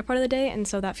in the later part of the day, and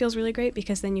so that feels really great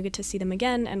because then you get to see them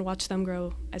again and watch them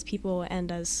grow as people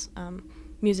and as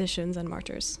musicians and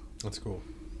marchers. That's cool.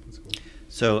 That's cool.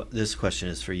 So this question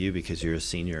is for you because you're a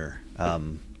senior.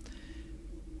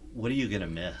 What are you going to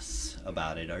miss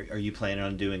about it? Are you planning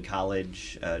on doing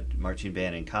college, marching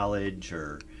band in college,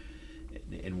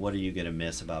 and what are you going to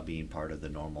miss about being part of the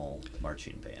normal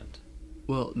marching band?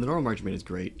 Well, the normal marching band is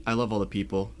great. I love all the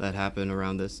people that happen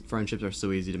around this. Friendships are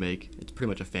so easy to make. It's pretty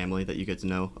much a family that you get to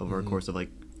know over a course of like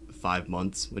 5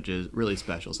 months, which is really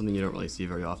special, something you don't really see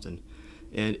very often.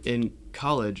 And in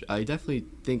college, I definitely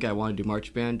think I want to do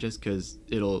marching band just because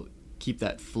it'll keep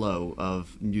that flow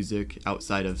of music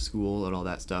outside of school and all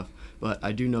that stuff. But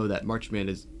I do know that marching band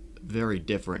is very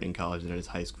different in college than it is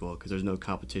high school because there's no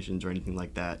competitions or anything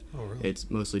like that. Oh, really? It's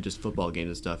mostly just football games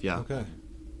and stuff, yeah. Okay.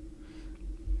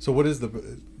 So what is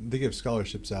they give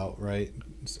scholarships out, right?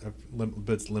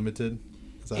 But it's limited?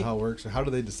 Is that how it works? Or how do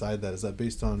they decide that? Is that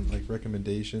based on like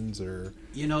recommendations or?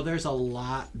 There's a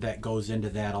lot that goes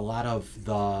into that. A lot of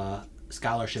the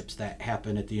scholarships that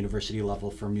happen at the university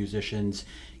level for musicians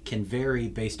can vary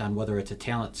based on whether it's a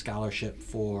talent scholarship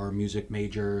for music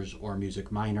majors or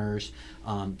music minors.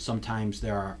 Sometimes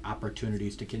there are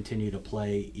opportunities to continue to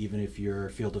play even if your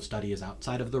field of study is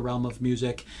outside of the realm of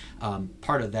music.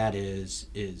 Part of that is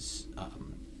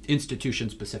institution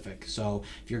specific. So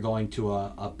if you're going to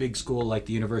a big school like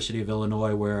the University of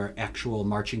Illinois where actual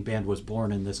marching band was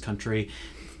born in this country,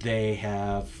 they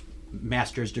have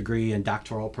master's degree and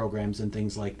doctoral programs and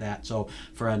things like that. So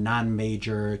for a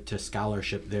non-major to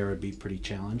scholarship there would be pretty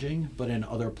challenging. But in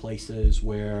other places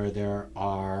where there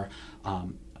are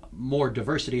more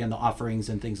diversity in the offerings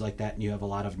and things like that, and you have a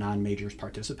lot of non-majors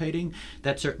participating,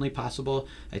 that's certainly possible.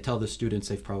 I tell the students,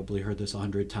 they've probably heard this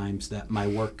 100 times, that my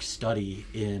work study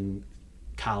in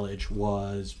college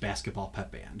was basketball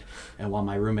pep band, and while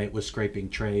my roommate was scraping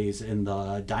trays in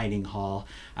the dining hall,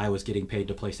 I was getting paid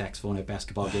to play saxophone at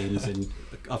basketball games and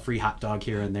a free hot dog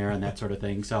here and there and that sort of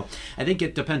thing. So I think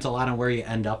it depends a lot on where you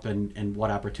end up and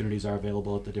what opportunities are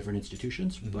available at the different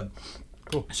institutions. But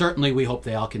cool. Certainly we hope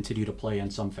they all continue to play in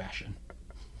some fashion.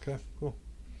 Okay, cool.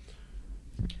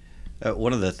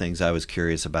 One of the things I was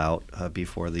curious about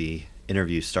before the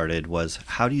interview started was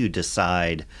how do you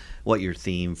decide what your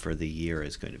theme for the year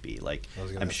is going to be? Like,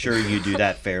 I'm sure you do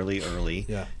that fairly early.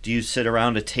 Yeah. Do you sit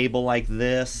around a table like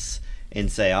this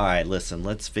and say, all right, listen,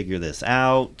 let's figure this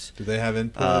out? Do they have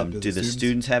input? Do the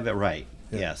students have it? Right.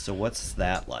 Yeah. So what's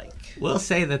that like? We'll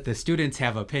say that the students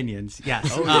have opinions.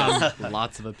 Yes. Oh, yes.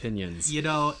 Lots of opinions.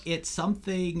 It's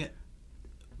something.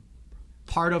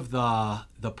 Part of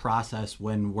the process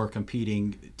when we're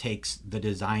competing takes the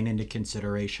design into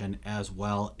consideration as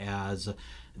well as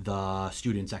the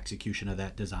students' execution of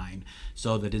that design.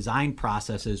 So the design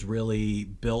process is really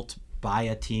built by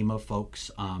a team of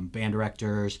folks, band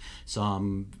directors,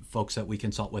 some folks that we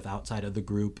consult with outside of the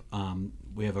group.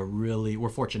 We're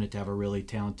fortunate to have a really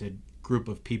talented group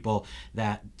of people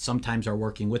that sometimes are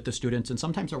working with the students and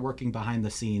sometimes are working behind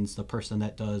the scenes. The person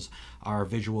that does our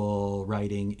visual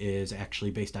writing is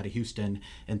actually based out of Houston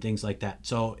and things like that.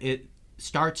 So it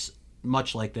starts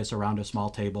much like this around a small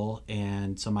table,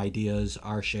 and some ideas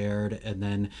are shared, and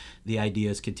then the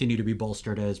ideas continue to be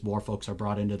bolstered as more folks are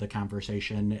brought into the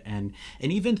conversation. And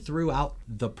even throughout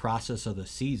the process of the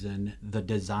season, the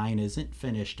design isn't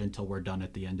finished until we're done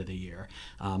at the end of the year.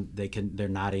 They're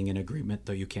nodding in agreement,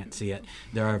 though you can't see it.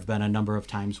 There have been a number of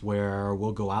times where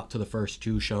we'll go out to the first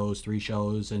 2 shows, 3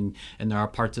 shows, and there are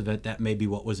parts of it that maybe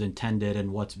what was intended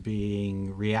and what's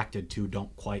being reacted to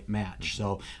don't quite match.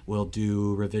 So we'll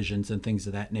do revisions and things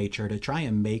of that nature to try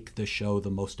and make the show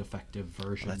the most effective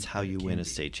version. Well, that's how you win a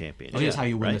state championship. Oh, that's how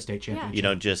you win right? a state championship. You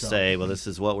don't just say, well, this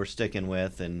is what we're sticking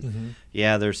with, and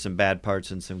yeah, there's some bad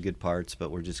parts and some good parts, but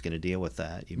we're just going to deal with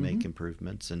that. You make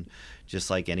improvements, and just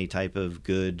like any type of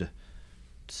good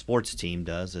sports team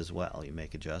does as well, you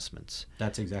make adjustments.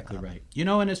 That's exactly right.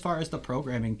 And as far as the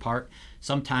programming part,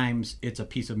 sometimes it's a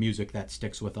piece of music that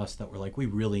sticks with us that we're like, we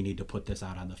really need to put this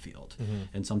out on the field.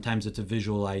 And sometimes it's a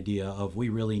visual idea of we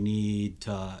really need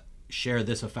to share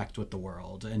this effect with the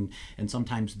world. And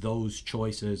sometimes those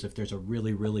choices, if there's a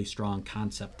really, really strong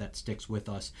concept that sticks with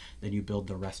us, then you build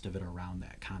the rest of it around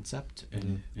that concept.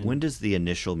 And when does the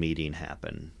initial meeting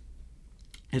happen?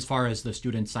 As far as the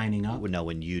students signing up? No,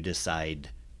 when you decide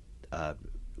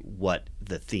what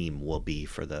the theme will be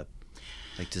for the...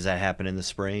 Like, does that happen in the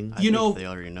spring? I think they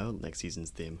already know next season's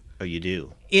theme. Oh, you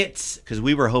do? It's... Because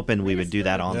we were hoping we would do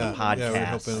that on the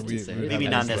podcast. Yeah, maybe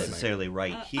not necessarily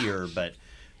right here, but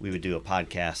we would do a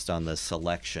podcast on the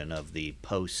selection of the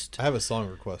post. I have a song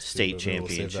request. State too, but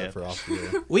championship. We'll save that for off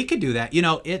the air. We could do that.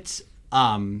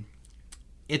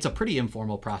 It's a pretty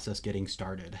informal process getting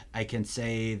started. I can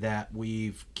say that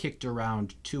we've kicked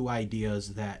around 2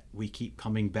 ideas that we keep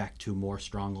coming back to more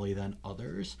strongly than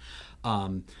others.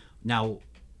 Now,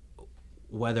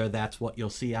 whether that's what you'll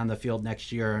see on the field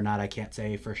next year or not, I can't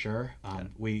say for sure.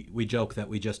 We joke that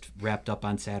we just wrapped up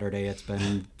on Saturday. It's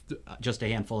been just a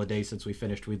handful of days since we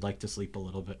finished. We'd like to sleep a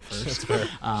little bit first. That's fair.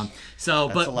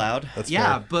 That's allowed. That's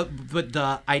yeah, fair. but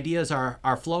the ideas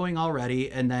are flowing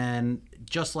already, and then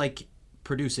just like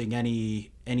producing any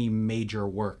major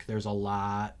work, there's a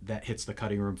lot that hits the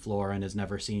cutting room floor and is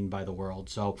never seen by the world.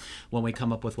 So when we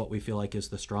come up with what we feel like is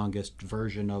the strongest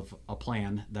version of a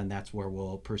plan, then that's where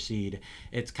we'll proceed.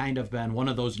 It's kind of been one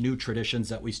of those new traditions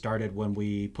that we started when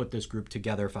we put this group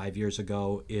together 5 years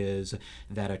ago, is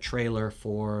that a trailer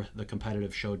for the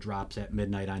competitive show drops at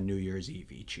midnight on New Year's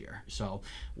Eve each year. So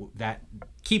that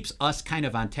keeps us kind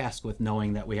of on task with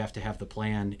knowing that we have to have the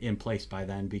plan in place by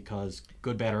then, because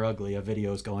good, bad, or ugly, a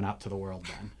video is going out to the world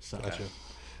then. So. Gotcha.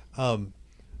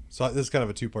 So this is kind of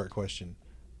a 2-part question.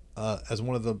 As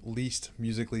one of the least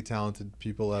musically talented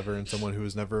people ever, and someone who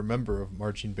was never a member of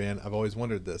marching band, I've always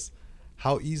wondered this: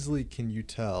 how easily can you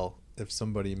tell if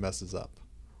somebody messes up?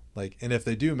 Like, and if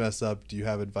they do mess up, do you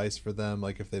have advice for them?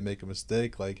 Like, if they make a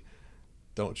mistake, like,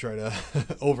 don't try to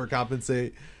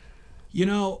overcompensate.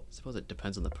 I suppose it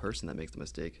depends on the person that makes the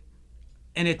mistake.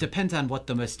 And it depends on what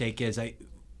the mistake is.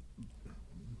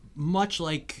 Much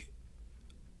like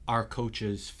our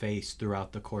coaches face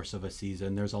throughout the course of a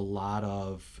season, there's a lot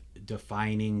of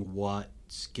defining what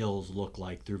skills look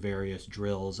like through various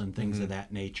drills and things of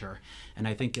that nature. And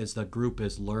I think as the group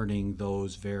is learning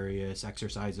those various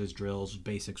exercises, drills,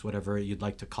 basics, whatever you'd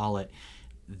like to call it,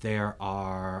 there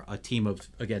are a team of,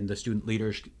 again, the student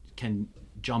leaders can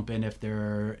jump in if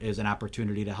there is an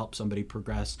opportunity to help somebody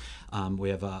progress. We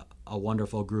have a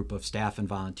wonderful group of staff and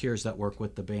volunteers that work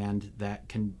with the band that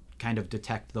can kind of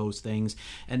detect those things.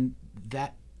 And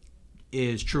that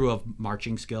is true of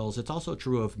marching skills. It's also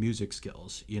true of music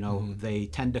skills. They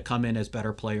tend to come in as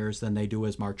better players than they do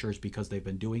as marchers because they've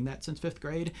been doing that since 5th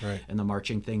grade. Right. And the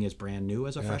marching thing is brand new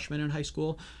as a freshman in high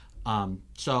school.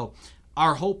 So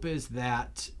our hope is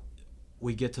that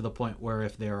we get to the point where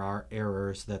if there are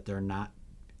errors, that they're not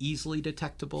easily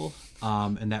detectable,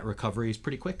 and that recovery is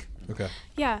pretty quick. Okay.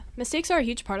 Yeah, mistakes are a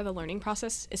huge part of the learning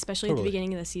process, especially at the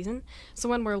beginning of the season. So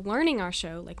when we're learning our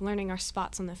show, like learning our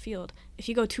spots on the field, if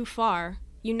you go too far,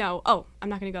 I'm not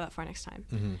going to go that far next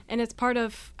time. And it's part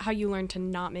of how you learn to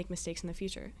not make mistakes in the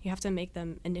future. You have to make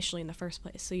them initially in the first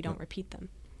place so you don't repeat them.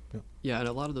 Yeah, and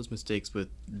a lot of those mistakes with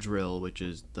drill, which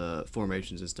is the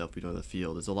formations and stuff we do on the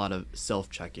field, is a lot of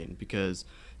self-checking, because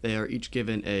they are each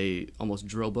given a almost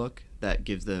drill book that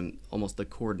gives them almost the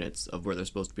coordinates of where they're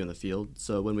supposed to be on the field.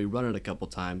 So when we run it a couple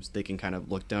times, they can kind of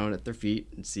look down at their feet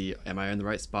and see, am I in the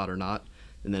right spot or not?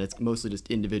 And then it's mostly just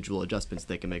individual adjustments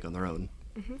they can make on their own.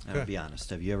 I would be honest.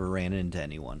 Have you ever ran into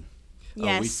anyone?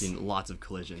 Yes. Oh, we've seen lots of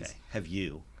collisions. Okay. Have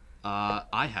you?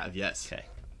 I have, yes. Okay.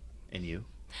 And you?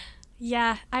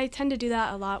 Yeah, I tend to do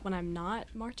that a lot when I'm not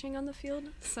marching on the field.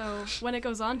 So when it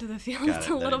goes onto the field, it's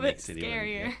a little bit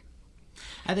scarier.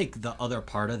 I think the other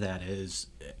part of that is,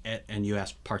 and you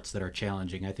asked parts that are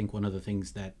challenging, I think one of the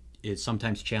things that is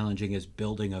sometimes challenging is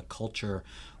building a culture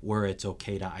where it's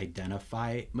okay to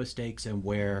identify mistakes and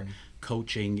where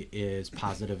coaching is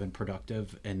positive and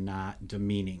productive and not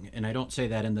demeaning. And I don't say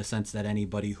that in the sense that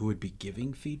anybody who would be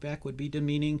giving feedback would be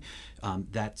demeaning.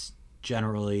 That's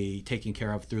generally taken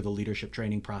care of through the leadership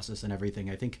training process and everything.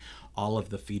 I think all of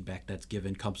the feedback that's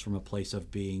given comes from a place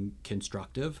of being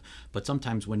constructive, but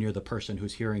sometimes when you're the person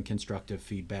who's hearing constructive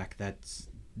feedback, that's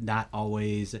not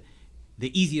always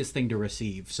the easiest thing to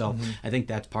receive. So I think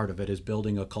that's part of it, is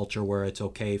building a culture where it's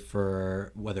okay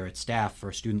for whether it's staff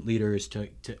or student leaders to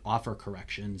offer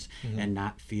corrections and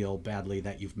not feel badly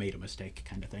that you've made a mistake,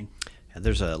 kind of thing. And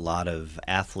there's a lot of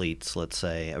athletes, let's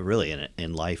say, really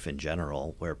in life in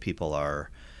general, where people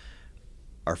are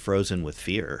frozen with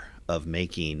fear of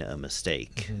making a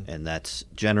mistake. And that's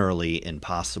generally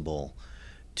impossible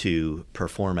to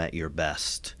perform at your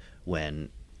best when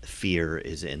fear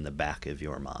is in the back of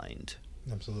your mind.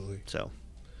 Absolutely. So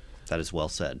that is well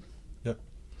said. Yep.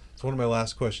 So one of my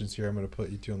last questions here, I'm going to put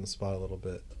you two on the spot a little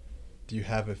bit. Do you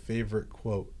have a favorite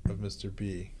quote of Mr.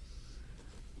 B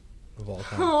of all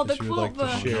time Oh, that the you would like quote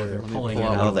to book. share? They're pulling pull it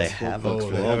out out. Oh, they have a Oh,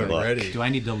 quote they have it book. ready. Do I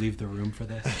need to leave the room for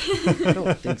this? I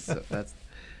don't think so. That's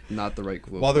not the right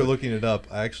quote. While they're looking it up,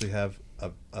 I actually have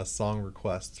a song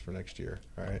request for next year.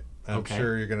 All right. And Okay. I'm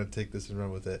sure you're going to take this and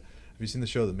run with it. Have you seen the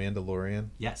show The Mandalorian?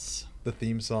 Yes. The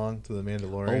theme song to The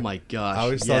Mandalorian? Oh my gosh. I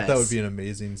always thought that would be yes. an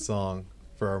amazing song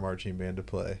for our marching band to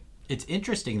play. It's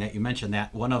interesting that you mentioned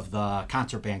that. One of the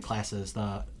concert band classes,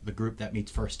 the group that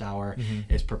meets first hour,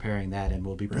 is preparing that, and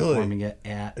we'll be Really? performing it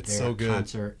at It's their so good.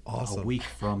 concert Awesome. a week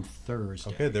from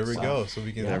Thursday. Okay, there we go. So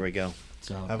we can. There we go.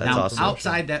 So Have That's now, awesome.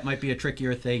 outside that might be a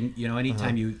trickier thing. You know,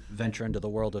 anytime you venture into the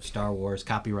world of Star Wars,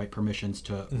 copyright permissions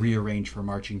to rearrange for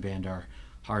marching band are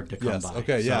hard to come Yes. by.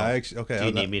 Okay. So, Yeah. I actually. Okay. Do you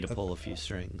I'm need not- me to pull a few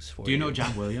strings for you? do you know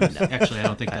John Williams? Actually, I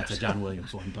don't think that's a John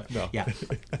Williams one, but No. yeah.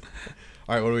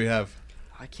 All right. What do we have?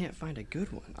 I can't find a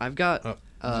good one. I've got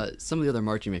some of the other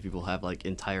marching band people have like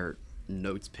entire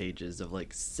notes pages of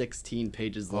like 16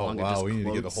 pages long. Oh of wow. just We need to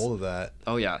get a quotes. hold of that.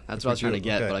 Oh yeah, that's If what I was we trying to do,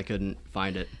 get, okay. but I couldn't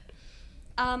find it.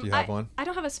 Do you have one? I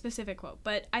don't have a specific quote,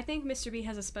 but I think Mr. B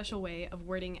has a special way of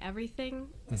wording everything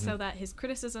so that his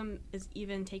criticism is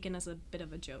even taken as a bit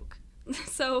of a joke.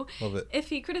 So Love it. if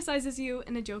he criticizes you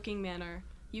in a joking manner,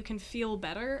 you can feel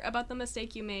better about the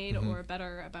mistake you made or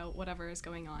better about whatever is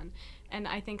going on. And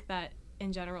I think that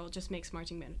in general just makes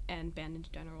marching band and band in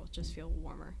general just feel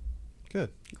warmer. Good.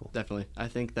 Definitely. I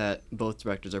think that both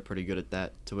directors are pretty good at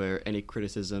that, to where any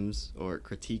criticisms or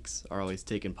critiques are always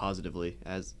taken positively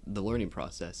as the learning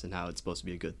process and how it's supposed to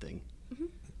be a good thing.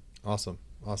 Awesome.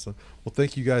 Awesome. Well,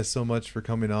 thank you guys so much for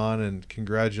coming on, and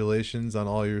congratulations on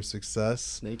all your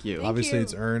success. Thank you. Thank Obviously, you.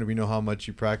 it's earned. We know how much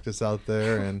you practice out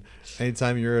there, and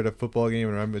anytime you're at a football game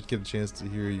and I get a chance to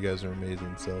hear you guys are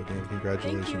amazing. So again,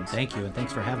 congratulations. Thank you, and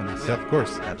thanks for having us. Yeah, of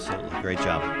course. Absolutely. Great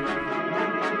job.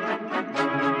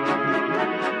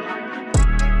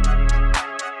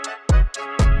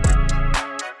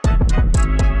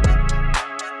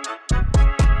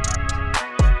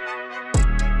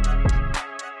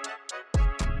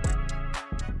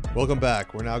 Welcome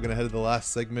back. We're now going to head to the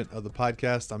last segment of the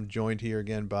podcast. I'm joined here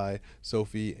again by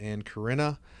Sofi and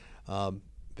Corinna.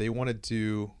 They wanted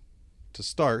to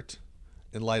start,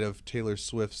 in light of Taylor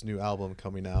Swift's new album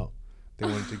coming out, they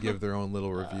wanted to give their own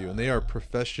little review. And they are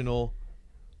professional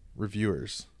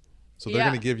reviewers. So they're Yeah.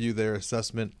 going to give you their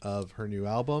assessment of her new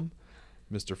album.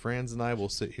 Mr. Franz and I will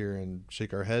sit here and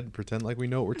shake our head, pretend like we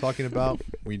know what we're talking about.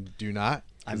 We do not.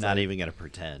 I'm not even going to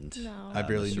pretend. No. I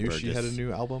barely Mr. knew she had a Burgess.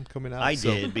 new album coming out. I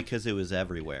so- did because it was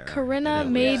everywhere. Corinna It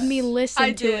made was- me listen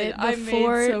I to did. it I made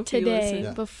before Sophie today, listen.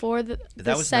 Yeah. before the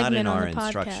That was not segment in our on the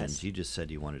instructions. podcast. You just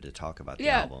said you wanted to talk about the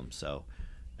Yeah. album. So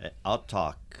I'll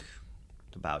talk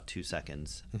about 2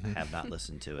 seconds. I have not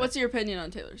listened to it. What's your opinion on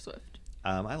Taylor Swift?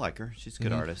 I like her. She's a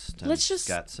good artist. And Let's she's just-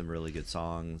 got some really good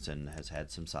songs and has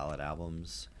had some solid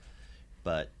albums.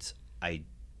 But I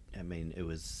mean, it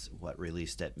was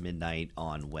released at midnight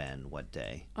on what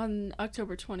day? On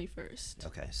October 21st.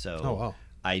 Okay, so Oh, wow.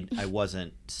 I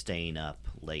wasn't staying up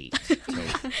late till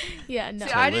Yeah, no.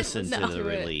 See, I didn't listen to the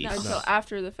it release. until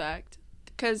after the fact.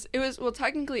 Because it was,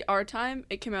 technically our time,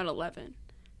 it came out 11.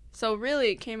 So really,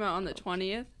 it came out on the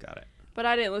 20th. got it. But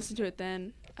I didn't listen to it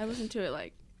then. I listened to it,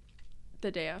 like, the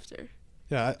day after.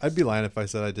 Yeah, I'd be lying if I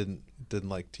said I didn't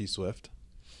like T Swift.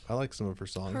 I like some of her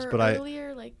songs, Her but I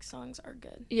earlier songs are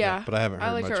good. Yeah. but I haven't heard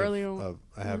I like much her earlier of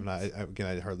I have not.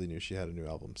 I hardly knew she had a new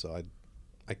album, so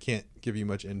I can't give you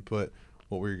much input.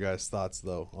 What were your guys' thoughts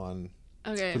though on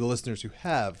Okay. for the listeners who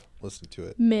have listened to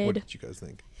it? Mid. What did you guys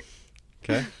think?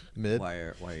 Okay, mid. Why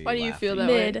are you Why do you feel laughing?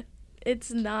 that way? Mid.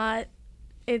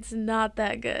 It's not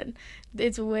that good.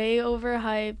 It's way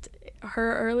overhyped.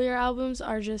 Her earlier albums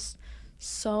are just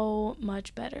so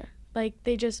much better. Like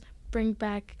they just bring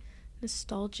back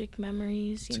nostalgic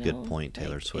memories. It's You a know? good point. Taylor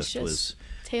Like, it's Swift just- was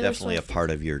Taylor definitely Swift a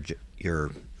part of your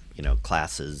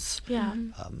classes Yeah.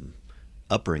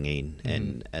 upbringing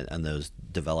and those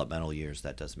developmental years.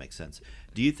 That does make sense.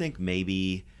 Do you think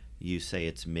maybe you say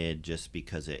it's mid just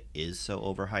because it is so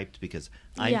overhyped? Because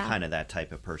I'm Yeah. kind of that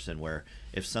type of person where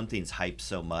if something's hyped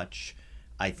so much,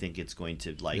 I think it's going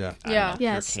to I Yeah. don't know, cure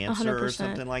Yes, cancer or 100%.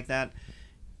 something like that.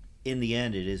 In the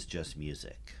end, it is just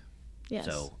music. Yes.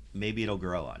 So maybe it'll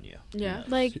grow on you. Yeah.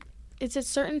 Like it's a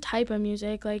certain type of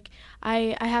music. Like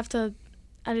I have to.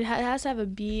 It has to have a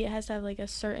beat. It has to have like a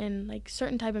certain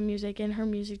type of music, and her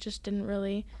music just didn't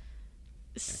really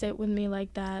sit with me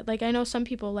like that. Like I know some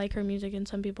people like her music, and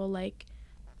some people like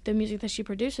the music that she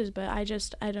produces, but I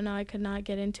don't know, I could not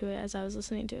get into it as I was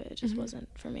listening to it. It just wasn't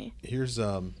for me. Here's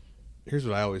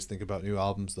what I always think about new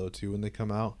albums though too when they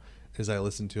come out, is I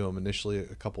listen to them initially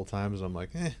a couple times and I'm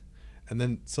like, and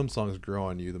then some songs grow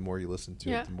on you. The more you listen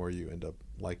to it, the more you end up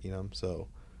liking them. So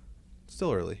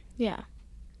still early. Yeah.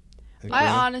 I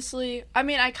honestly,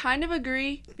 I kind of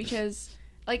agree because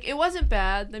like it wasn't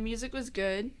bad. The music was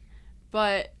good,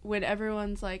 but when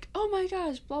everyone's like, "Oh my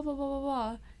gosh, blah blah blah blah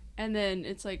blah," and then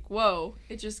it's like, "Whoa,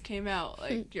 it just came out."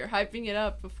 Like you're hyping it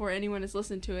up before anyone has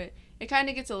listened to it. It kind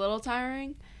of gets a little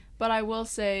tiring, but I will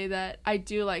say that I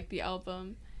do like the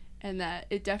album and that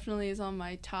it definitely is on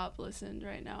my top listened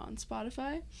right now on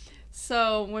Spotify.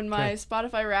 So when my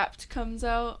Spotify Wrapped comes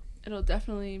out, it'll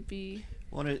definitely be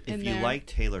if you like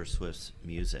Taylor Swift's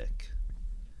music,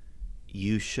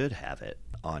 you should have it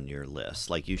on your list.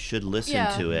 Like, you should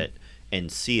listen to it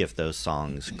and see if those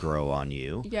songs grow on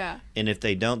you. Yeah. And if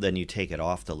they don't, then you take it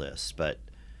off the list. But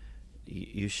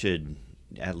you should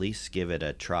at least give it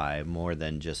a try more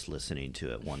than just listening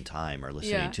to it one time or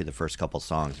listening to the first couple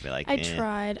songs and be like, I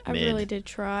tried. I really did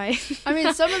try. Some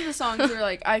of the songs are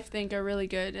like, I think are really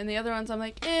good. And the other ones I'm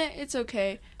like, it's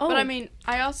okay. Oh. But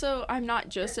I'm not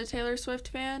just a Taylor Swift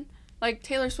fan. Like,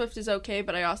 Taylor Swift is okay,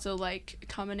 but I also like a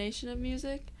combination of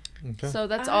music. Okay. So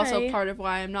that's also part of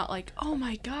why I'm not like, oh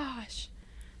my gosh.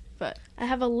 But I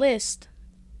have a list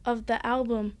of the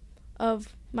album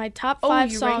of my top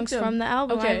 5 songs from the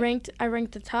album. Okay. I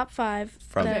ranked the top 5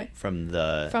 from the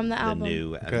album. The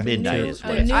new Midnight is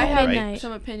what I have Midnight.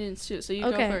 some opinions too, so you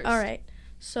go first. All right.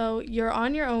 So You're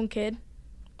On Your Own, Kid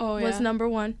was number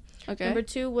 1. Okay. Number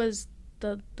 2 was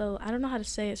the I don't know how to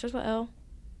say it. It starts with L.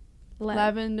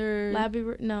 Lavender.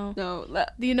 No. No.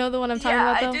 Do you know the one I'm talking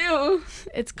about though? I do.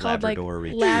 It's called Labrador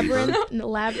like Retriever.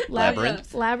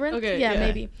 Labyrinth. Labyrinth. Okay, yeah, yeah.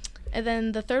 maybe. And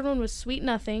then the third one was Sweet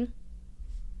Nothing.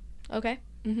 Okay.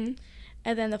 Mhm.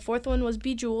 And then the fourth one was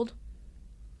Bejeweled.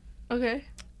 Okay.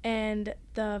 And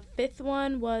the fifth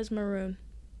one was Maroon.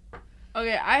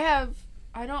 Okay, I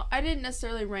didn't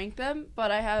necessarily rank them, but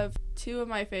I have 2 of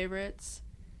my favorites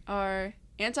are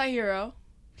Anti-Hero.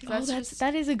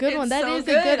 That is a good one. That so is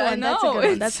a good I one. know, That's a good one.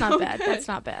 it's That's so not bad. good. That's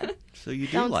not bad. So you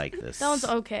do like this. That one's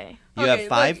okay. You have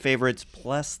 5 favorites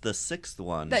plus the 6th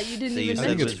one that you didn't even I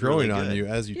think it's growing on you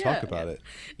as you talk about it.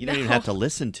 You don't even have to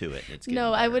listen to it. It's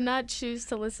no, I would not choose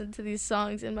to listen to these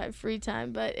songs in my free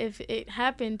time, but if it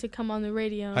happened to come on the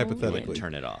radio, hypothetically, you wouldn't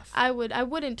turn it off. I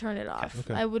wouldn't turn it off.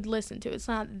 Okay. I would listen to it. It's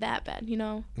not that bad, you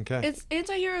know. Okay. It's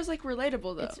Anti-Hero is like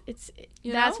relatable though.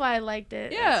 That's why I liked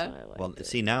it. Yeah. Well,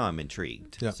 see, now I'm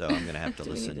intrigued. Yeah. So I'm gonna have to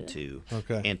listen to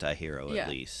Anti-Hero at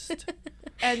least.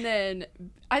 And then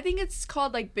I think it's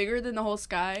called like Bigger Than the Whole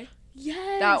Sky.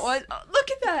 Yes. That one. Oh, look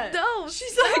at that. No,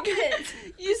 she's stop like,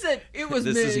 you said it was.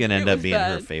 This mid. is gonna end It up was being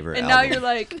bad. her favorite and album now you're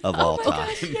like, of all time.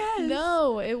 Gosh, yes.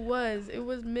 No, it was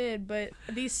mid, but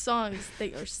these songs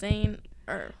they are saying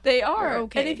they are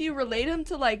okay. And if you relate them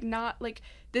to like not like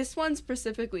this one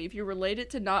specifically, if you relate it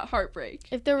to not Heartbreak,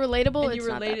 if they're relatable, and it's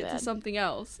you relate not it that to bad. something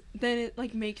else, then it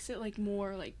like makes it like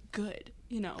more like good,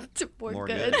 you know. More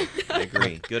good. I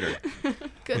agree. Gooder.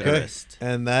 Okay.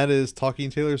 And that is Talking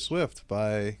Taylor Swift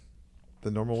by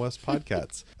the Normal West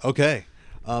Podcasts. Okay.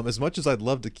 As much as I'd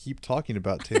love to keep talking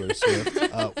about Taylor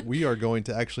Swift, we are going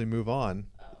to actually move on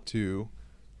to,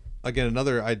 again,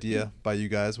 another idea by you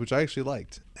guys, which I actually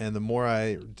liked. And the more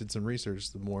I did some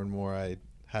research, the more and more I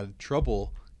had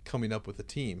trouble coming up with a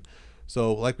team.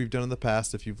 So like we've done in the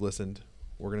past, if you've listened,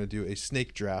 we're going to do a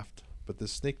snake draft. But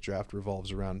this snake draft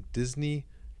revolves around Disney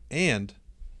and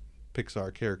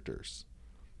Pixar characters.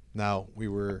 Now, we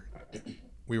were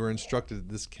instructed that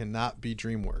this cannot be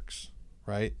DreamWorks,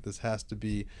 right? This has to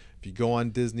be, if you go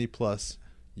on Disney Plus,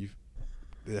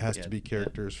 it has to be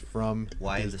characters from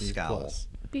Why Disney the scowl? Plus.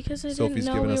 Because I Sophie's didn't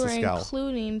know giving we us a were scowl.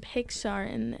 including Pixar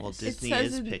in this. Well, Disney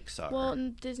is Pixar.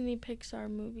 Well, Disney Pixar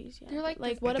movies, yeah. They're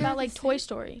like what about like Toy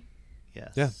Story?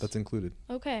 Yes. Yeah, that's included.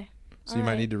 Okay. So you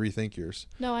might need to rethink yours.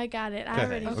 No, I got it. Okay. I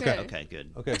already. Okay,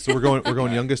 good. Okay, so we're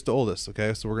going youngest to oldest.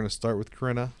 Okay, so we're going to start with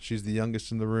Corinna. She's the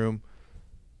youngest in the room.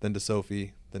 Then to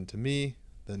Sophie. Then to me.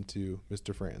 Then to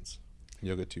Mr. Franz.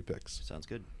 You'll get 2 picks. Sounds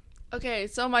good. Okay,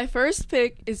 so my first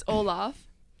pick is Olaf,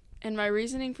 and my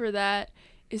reasoning for that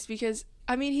is because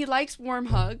he likes warm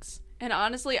hugs, and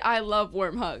honestly, I love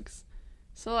warm hugs.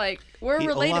 So like we're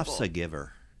relatable. Olaf's a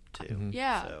giver too. Mm-hmm.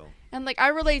 Yeah. So. And like I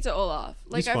relate to Olaf.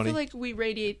 Like He's I funny. feel like we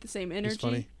radiate the same energy. He's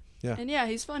funny. Yeah. And yeah,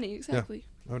 he's funny, exactly.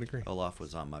 I would agree. Olaf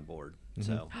was on my board,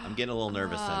 so I'm getting a little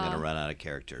nervous that I'm going to run out of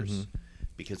characters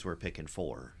because we're picking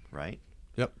 4, right?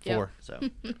 Yep, 4. So.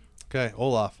 Okay,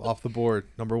 Olaf off the board.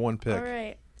 Number 1 pick. All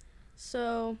right.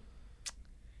 So,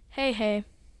 hey.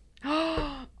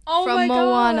 Oh Oh from my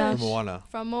Moana. gosh. From Moana.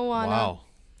 From Moana. Wow.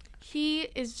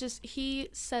 He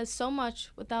says so much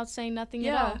without saying nothing at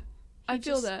Yeah, all. I He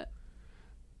feel just- that.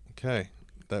 Okay.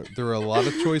 There were a lot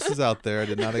of choices out there. I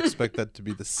did not expect that to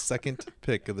be the second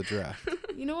pick of the draft.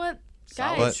 You know what,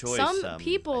 Solid guys? choice, some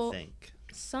people. I think.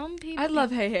 Some people. I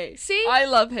love Hey Hey. See? I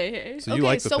love Hey Hey. So you Okay,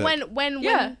 like the so pick when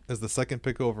Yeah. as the second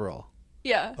pick overall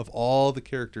Yeah. of all the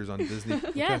characters on Disney.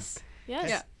 Okay. yes.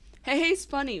 Yeah. Hey Hey's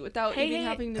funny without Hey even Hey-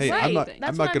 having to Hey, say I'm not. anything. I'm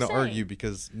That's not what I'm going to argue saying.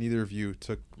 because neither of you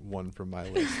took one from my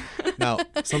list. Now,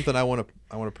 something I want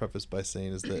to preface by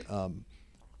saying is that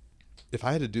if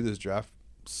I had to do this draft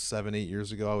 7-8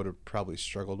 years ago, I would have probably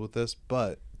struggled with this.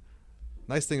 But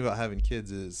nice thing about having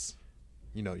kids is,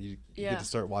 you Yeah. get to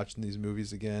start watching these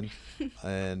movies again,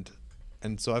 and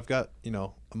so I've got a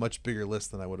much bigger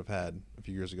list than I would have had a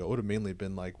few years ago. It would have mainly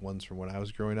been like ones from when I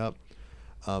was growing up,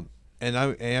 and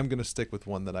I am going to stick with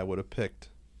one that I would have picked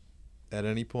at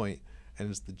any point, and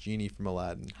it's the genie from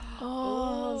Aladdin.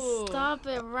 Oh, stop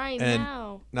it right And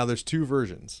now. now there's two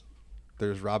versions.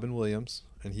 There's Robin Williams,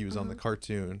 and he was on the Uh-huh.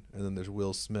 cartoon, and then there's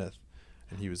Will Smith,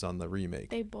 and he was on the remake.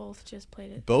 They both just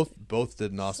played it. Both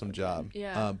did an awesome job.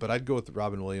 Yeah. But I'd go with the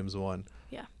Robin Williams one.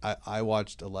 Yeah. I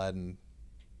watched Aladdin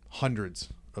hundreds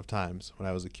of times when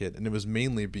I was a kid, and it was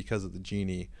mainly because of the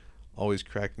genie. Always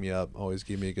cracked me up, always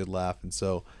gave me a good laugh, and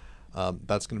so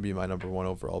that's going to be my number one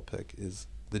overall pick is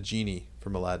the genie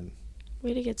from Aladdin.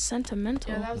 Way to get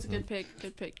sentimental. Yeah, that was a good pick.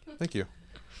 Good pick. Thank you.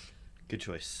 Good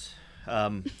choice.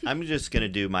 I'm just going to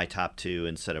do my top two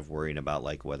instead of worrying about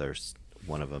like whether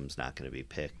one of them's not going to be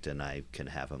picked and I can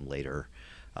have them later.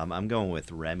 I'm going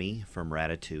with Remy from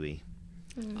Ratatouille.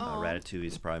 Ratatouille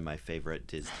is probably my favorite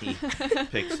Disney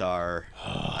Pixar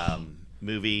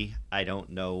movie. I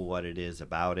don't know what it is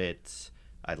about it.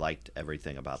 I liked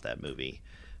everything about that movie.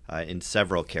 And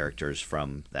several characters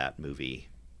from that movie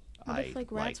What if I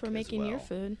rats liked were as making your well.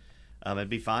 food? It'd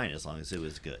be fine as long as it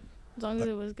was good. As long as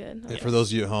it was good. And Okay. for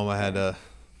those of you at home, I had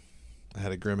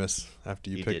a grimace after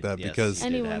you picked did, that yes, because you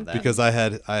did Anyone have that. because I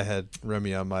had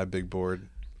Remy on my big board.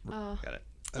 Oh, Got it.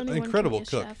 An Anyone can incredible be a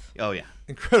cook. chef. Oh yeah,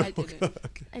 Incredible I didn't.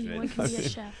 cook. Anyone can be a mean-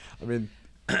 chef. I mean,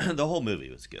 the whole movie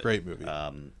was good. Great movie.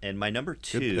 And my number pick.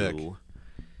 two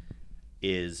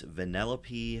is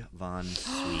Vanellope Von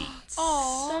Sweet.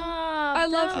 Aw. I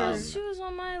love her. She was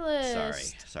on my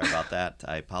list. Sorry about that.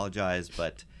 I apologize,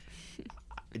 but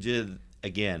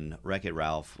again, Wreck-It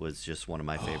Ralph was just one of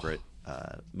my favorite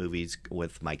movies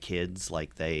with my kids.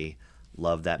 Like they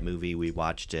loved that movie. We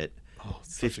watched it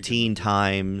such a good 15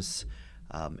 times,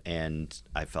 and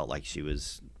I felt like she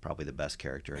was probably the best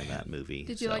character in that movie.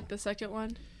 Did you like the second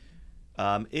one?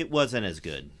 It wasn't as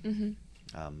good,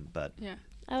 but Yeah.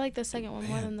 I like the second one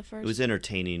more than the first. it was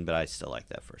entertaining. But I still like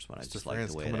that first one. I Mr. just like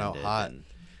Franz the way it coming out ended. hot. And,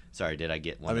 sorry, did I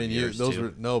get one? I mean, of yours those too?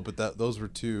 were no, but those were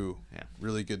two Yeah.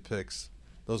 really good picks.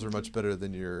 Those were much better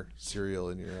than your cereal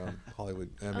and your Hollywood.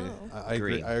 I mean, Oh. I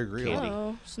agree. I agree. Candy.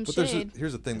 Oh, some But shade.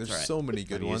 here's the thing. There's That's right. so many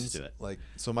good I'm used ones. to it. Like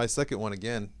so, my second one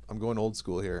again. I'm going old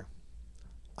school here.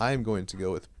 I am going to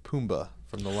go with Pumbaa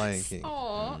from The Lion King.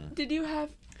 Aw. Did you have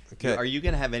Okay. Are you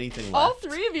gonna have anything left? all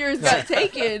three of yours got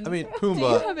taken? I mean, Do you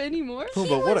Pumbaa. have any more?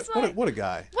 Pumbaa. was What a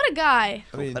guy. What a guy.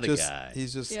 I mean, What a just guy.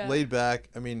 he's just Yeah. laid back.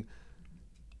 I mean,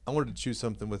 I wanted to choose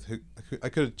something with who I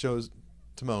could have chose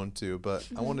Timon too, but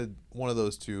I wanted one of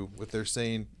those two with their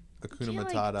saying Hakuna Can't,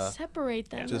 Matata. separate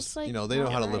them. Just That's, like, they know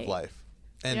not how to live right. life.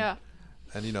 And Yeah.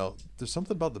 and there's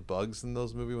something about the bugs in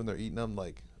those movies when they're eating them.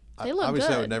 Like They look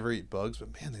obviously I would good. never eat bugs, but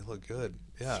man, they look good.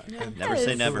 Yeah. And Never say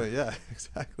Yes. never. Yeah,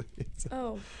 exactly.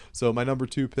 Oh, So my number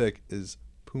 2 pick is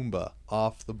Pumbaa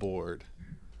off the board.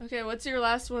 Okay, what's your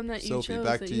last one that you Sophie, chose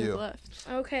back that to you you. have left?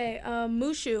 okay.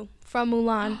 Mushu from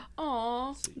Mulan,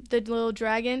 Aw. the little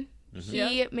dragon. Mm-hmm.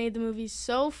 He made the movie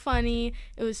so funny.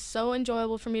 It was so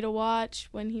enjoyable for me to watch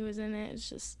when he was in it. It's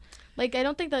just like I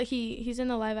don't think that he's in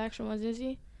the live action one, is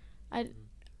he?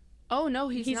 Oh no,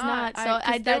 he's not. So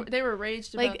 'cause they were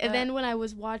raged about Like that. and then when I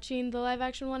was watching the live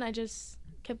action one, I just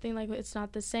kept thinking like it's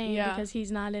not the same Yeah. because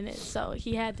he's not in it. So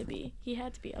he had to be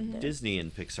up there. Disney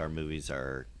and Pixar movies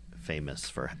are famous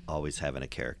for always having a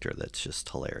character that's just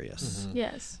hilarious.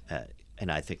 Yes.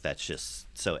 And I think that's just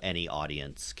so any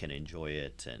audience can enjoy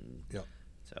it. And Yep.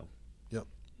 so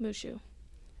Mushu.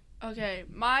 Okay,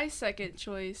 my second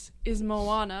choice is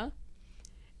Moana.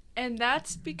 And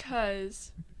that's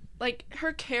because like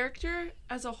her character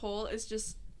as a whole is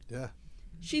just Yeah.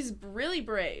 she's really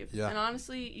brave. Yeah. And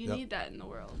honestly, you Yep. need that in the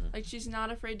world. Like she's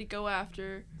not afraid to go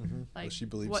after like What she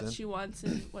believes what in. she wants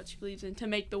and what she believes in to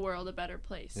make the world a better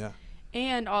place. Yeah.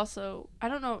 And also, I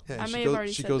don't know, Yeah, I and may she have goes,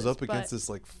 already she said goes this, up against but, this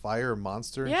like fire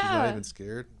monster and she's not Yeah. even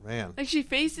scared. Man. like she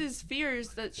faces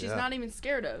fears that she's Yeah. not even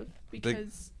scared of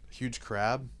because Huge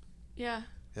crab. Yeah.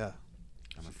 Yeah.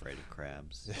 I'm afraid of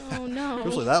crabs. Oh no.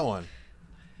 Especially that one.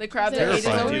 The crab Is that it ate his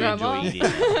I own do grandma. enjoy eating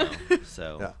them, though,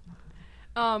 so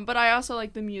Yeah. But I also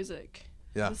like the music.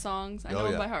 Yeah. The songs. I Oh, know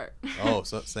them yeah. by heart. Oh,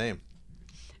 same.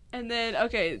 And then,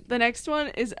 okay, the next one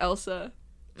is Elsa.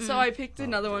 So I picked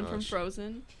another one from gosh.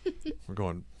 Frozen. We're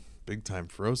going big time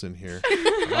Frozen here.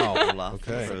 wow. Wow.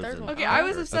 Okay. the third one. Okay, I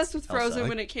was obsessed with Elsa. Frozen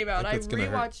when it came out. Like I it's gonna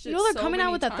hurt. rewatched it. You know they're so coming out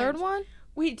many with a third times. one?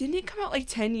 Wait, didn't it come out like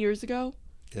 10 years ago?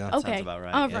 Yeah. Sounds Okay. about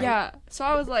right. All yeah. right. Yeah. So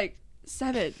I was like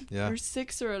 7 Yeah. or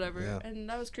 6 or whatever, Yeah. and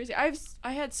that was crazy.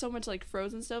 I had so much like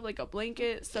Frozen stuff, like a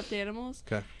blanket, stuffed animals,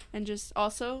 Okay. and just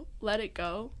also Let It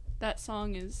Go. That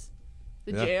song is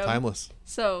the Yeah. jam. Timeless.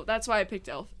 So that's why I picked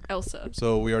Elsa.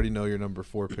 So we already know your number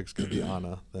 4 pick's gonna be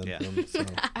Anna. Then. Yeah. So.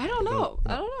 I don't know.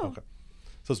 I don't know. Okay.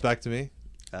 So it's back to me.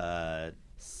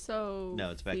 So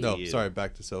No, it's back to No, you. sorry,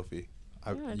 back to Sophie.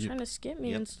 Yeah, trying to skip me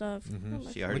Yep. and stuff. Mhm. Oh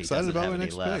my She already excited doesn't about have my any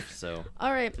next left, pick. so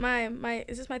All right, my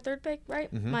is this my third pick,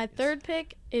 right? Mhm. My third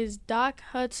pick is Doc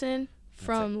Hudson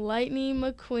from Lightning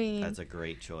McQueen. that's a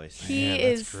great choice. He Man,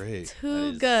 that's is great. too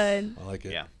That is- good. I like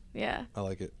it. Yeah. Yeah, I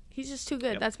like it. he's just too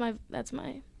good. Yep. That's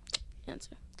my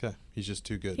answer. Okay. He's just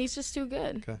too good. He's just too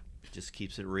good. Okay. Just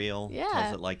keeps it real. Yeah.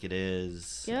 Tells it like it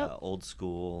is. Yep. Old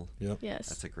school. Yes.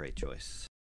 That's a great choice.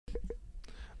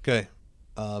 Okay.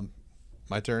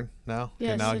 My turn now.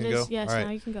 Yes, Okay, now I it can is. go. Yes, All right.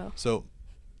 now you can go. So,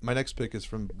 my next pick is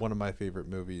from one of my favorite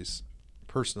movies,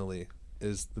 personally,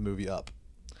 is the movie Up.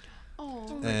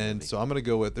 Oh. And so I'm gonna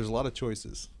go with. There's a lot of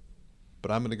choices,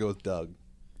 but I'm gonna go with Doug.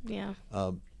 Yeah.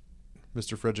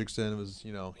 Mr. Fredrickson was,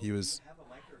 he was.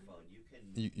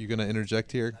 You gonna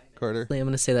interject here, Carter? I'm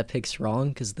going to say that pick's wrong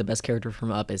because the best character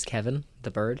from Up is Kevin,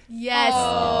 the bird. Yes.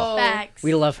 Oh. Facts.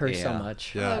 We love her so Yeah.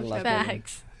 much. Yeah. I love her.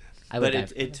 Facts. I would But die it,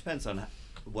 for it her. depends on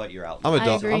what you're out. I'm a I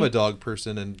dog. I'm agree. a dog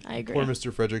person, and I agree. poor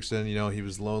Mr. Fredrickson. He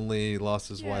was lonely, lost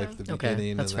his wife at the Okay,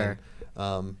 beginning, that's and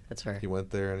then That's fair. he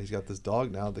went there, and he's got this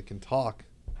dog now that can talk,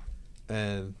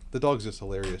 and the dog's just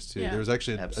hilarious too. Yeah. There was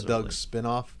actually a Absolutely. Doug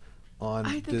spin-off on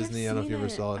I think I've Disney. I don't know if you seen ever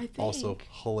it, saw I it. Also think.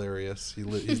 hilarious.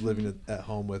 He's living at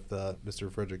home with Mr.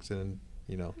 Fredrickson,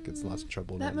 and gets in lots of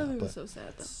trouble. That and movie whatnot, was so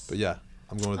sad though. But yeah,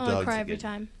 I'm going with Oh, I Doug. cry a every good-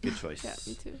 time. Good choice. Yeah,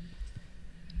 me too.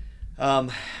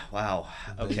 Wow.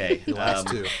 Okay. The last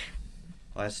two.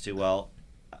 Last two. Well,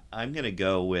 I'm gonna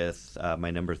go with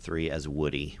my number 3 as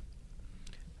Woody.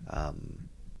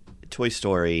 Toy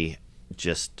Story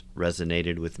just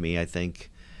resonated with me. I think,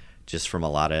 just from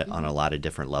on a lot of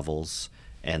different levels,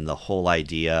 and the whole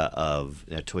idea of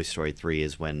Toy Story 3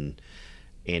 is when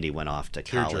Andy went off to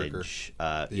Tearjerker. college.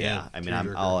 The Yeah. end. I mean,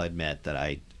 Tearjerker. I'll admit that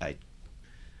I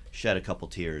shed a couple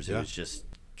tears. It Yeah. was just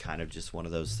kind of just one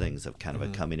of those things of kind of a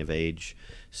coming of age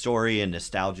story and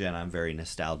nostalgia, and I'm very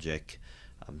nostalgic,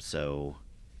 so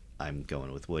I'm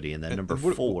going with Woody. And then number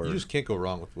Woody- 4, You just can't go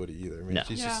wrong with Woody either. I mean, No.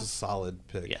 she's Yeah. just a solid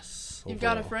pick. yes, You've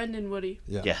got a overall. friend in Woody.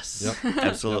 Yeah. yes, Yep.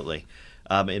 absolutely.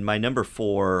 And my number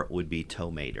 4 would be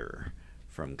Tomater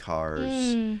from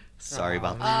Cars. Sorry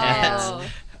about that.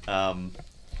 Oh.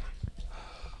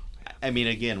 I mean,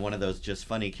 again, one of those just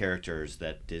funny characters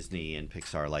that Disney and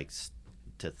Pixar likes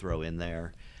to throw in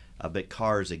there. But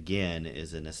Cars, again,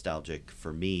 is a nostalgic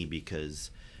for me because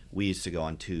we used to go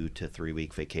on 2 to 3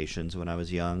 week vacations when I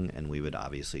was young, and we would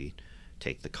obviously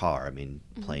take the car. I mean,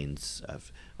 planes.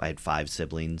 I had 5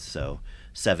 siblings, so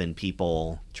 7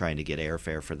 people trying to get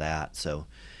airfare for that. So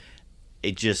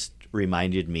it just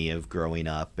reminded me of growing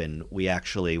up. And we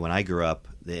actually, when I grew up,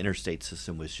 the interstate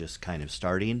system was just kind of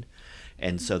starting.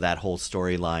 And so that whole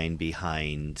storyline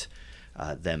behind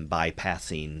them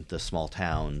bypassing the small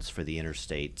towns for the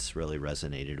interstates really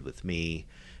resonated with me.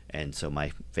 And so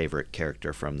my favorite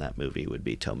character from that movie would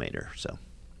be Tomater. So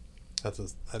That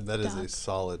is a Doc.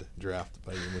 solid draft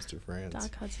by you, Mr. Franz.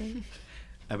 Doc Hudson.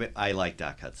 I mean, I like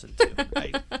Doc Hudson too.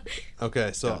 I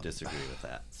Okay, so don't disagree with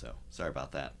that. So sorry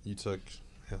about that. you took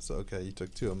you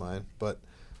took 2 of mine. But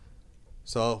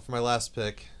so for my last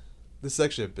pick, this is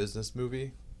actually a business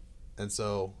movie, and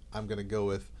so I'm gonna go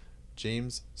with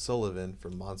James Sullivan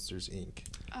from Monsters Inc.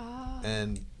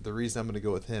 And the reason I'm gonna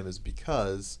go with him is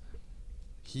because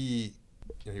he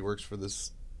works for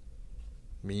this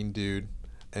mean dude,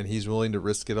 and he's willing to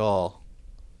risk it all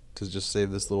to just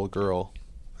save this little girl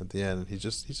at the end. He's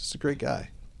just a great guy.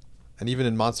 And even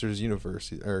in Monsters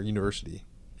University,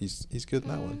 he's good in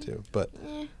that one too. But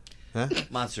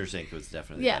Monsters Inc. was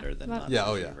definitely Yeah. better than Yeah, Monsters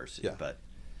oh, yeah, University, yeah. but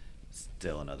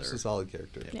still another. it's a solid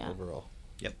character Yeah. overall.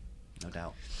 Yep, no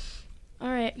doubt. All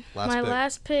right. Last My pick.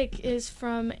 last pick is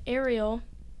from Ariel.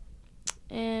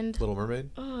 And Little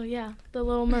Mermaid. oh yeah, The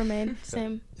Little Mermaid.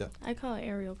 Same. Yeah. I call it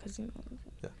Ariel because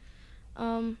Yeah.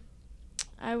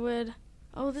 I would.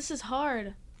 Oh, this is hard.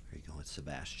 Are you going with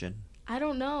Sebastian? I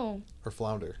don't know. Or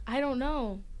flounder? I don't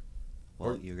know.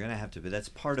 Well, you're gonna have to. But that's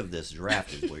part of this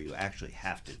draft is where you actually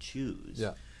have to choose.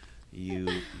 Yeah. You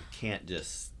can't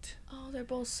just Oh, they're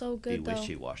both so be good though.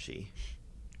 wishy-washy.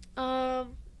 Do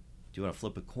you want to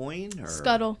flip a coin or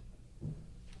Scuttle.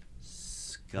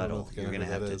 Scuttle? think I You're know gonna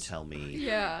who have that to is. tell me.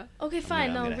 Yeah. Okay, I'm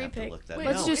fine. gonna No, have to repick. look that Wait,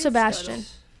 up. Let's no, do it's Sebastian.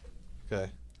 Scuttle.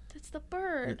 Okay. That's the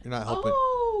bird. You're not helping.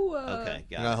 Oh. Okay,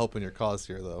 You're got not it. helping your cause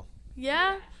here, though.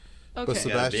 Yeah? Okay. But Got a big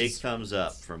Sebastian's- thumbs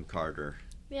up from Carter.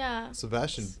 Yeah.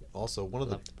 Sebastian also one of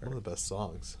the best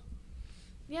songs.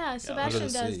 Yeah, Under Sebastian the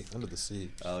does. Sea. Under the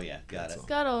Sea. Oh yeah, got it.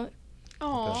 Scuttle.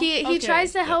 Oh. He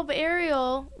tries to help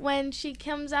Ariel when she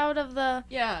comes out of the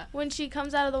Yeah.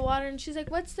 water and she's like,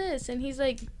 "What's this?" And he's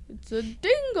like, "It's a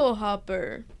dingo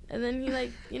hopper." And then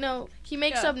he he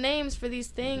makes Yeah. up names for these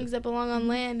things that belong on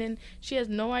land, and she has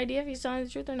no idea if he's telling the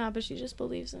truth or not, but she just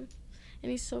believes him.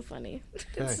 And he's so funny.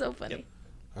 Okay. It's so funny. Yep.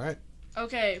 All right.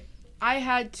 Okay. I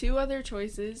had 2 other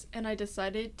choices, and I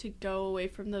decided to go away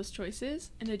from those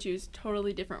choices and to choose a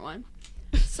totally different one.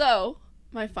 So,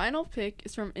 my final pick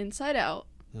is from Inside Out.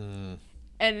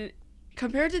 And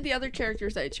compared to the other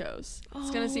characters I chose, it's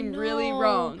going to seem really no.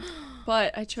 wrong,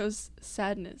 but I chose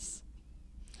Sadness.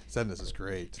 Sadness is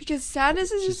great. Because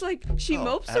Sadness is just like, she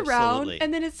mopes around, absolutely.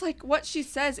 and then it's like what she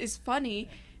says is funny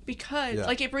because, Yeah.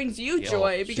 like, it brings you Yeah.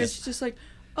 joy because she's just like,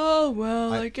 oh,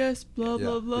 well, I guess blah,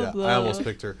 blah, blah, blah. I almost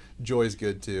picked her. Joy's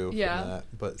good too. Yeah. From that,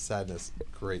 but Sadness,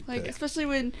 great Like, pick. especially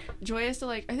when Joy has to,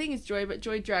 like, I think it's Joy, but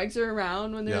Joy drags her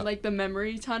around when they're Yeah. in, like, the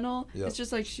memory tunnel. Yeah. It's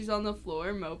just like she's on the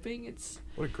floor moping. It's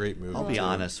What a great movie. I'll be too.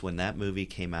 honest, when that movie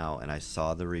came out and I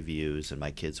saw the reviews and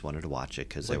my kids wanted to watch it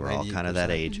because they Like were all kind of that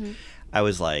 98%. age, I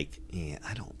was like, yeah,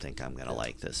 I don't think I'm going to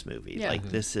like this movie. Yeah. Like,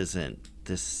 this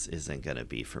isn't going to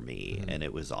be for me. And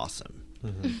it was awesome.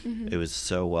 It was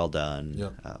so well done.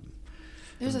 Yep.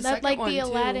 there's a That second like one, the too.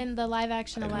 Aladdin, the live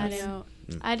action I know. Aladdin.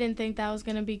 I didn't think that was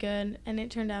gonna be good, and it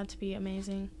turned out to be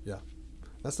amazing. Yeah.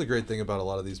 That's the great thing about a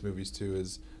lot of these movies too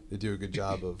is they do a good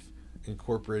job of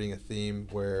incorporating a theme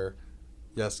where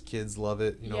yes, kids love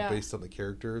it, Yeah. based on the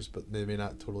characters, but they may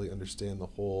not totally understand the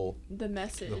whole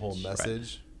message.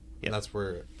 message. Yep. And that's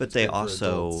where But it's they good for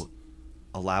also adults.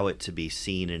 allow it to be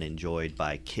seen and enjoyed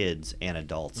by kids and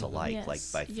adults alike, Yes. like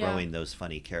by Yeah. throwing those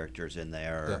funny characters in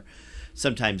there. Yeah. Or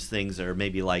sometimes things are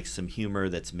maybe like some humor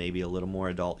that's maybe a little more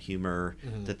adult humor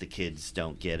that the kids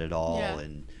don't get at all. Yeah.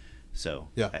 And so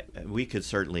Yeah. we could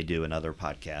certainly do another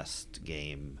podcast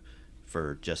game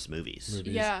for just movies.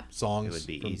 Movies, Yeah. songs. It would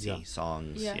be from- easy. yeah.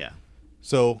 Songs, Yeah. yeah.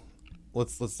 So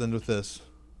let's end with this.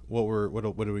 What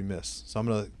did we miss? So I'm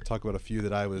gonna talk about a few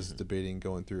that I was debating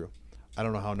going through. I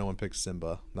don't know how no one picked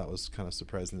Simba. That was kind of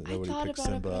surprising that I nobody thought picked about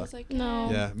it, Simba. but I was like, No.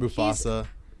 Yeah, Mufasa.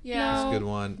 yeah. That's a good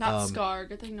one. Not Scar.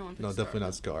 Good thing no one picked No, Scar. definitely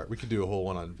not Scar. We could do a whole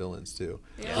one on villains too.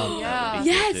 Yeah. that would yeah. be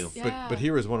Yes! good, too. Yeah. But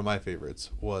here was one of my favorites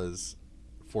was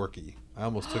Forky. I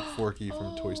almost took Forky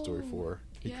from Toy Story 4.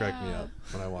 He cracked me yeah. up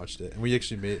when I watched it, and we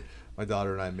actually my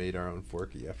daughter and I made our own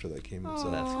Forky after that came. So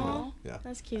That's cool. Yeah.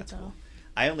 That's cute though.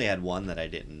 I only had one that I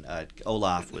didn't.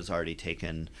 Olaf was already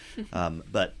taken,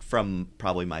 but from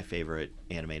probably my favorite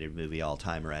animated movie all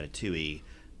time, Ratatouille,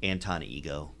 Anton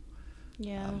Ego.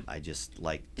 Yeah. I just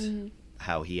liked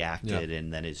how he acted,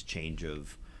 and then his change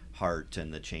of heart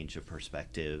and the change of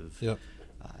perspective. Yep.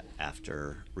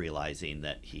 After realizing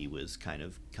that he was kind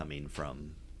of coming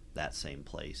from that same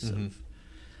place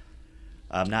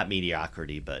of not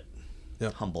mediocrity, but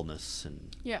Yep. humbleness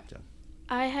and Yeah. so.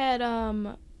 I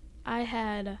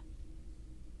had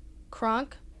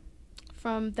Kronk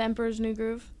from The Emperor's New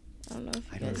Groove. I don't know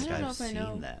if I you don't guys. think I don't know I've if I seen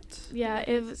know. that. Yeah,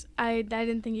 it was. I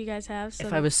didn't think you guys have. So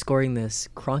If I was scoring this,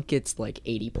 Kronk gets like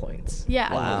 80 points.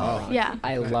 Yeah. Wow. Yeah.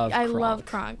 I love I Kronk. love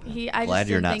Kronk. I Glad just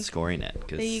you're didn't not think, scoring it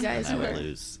because that you guys I would were.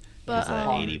 lose. But, Because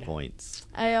of 80 points.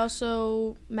 I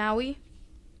also Maui.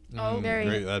 Oh, Very-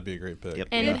 Great. That'd be a great pick. Yep.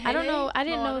 And Yeah. I don't know. I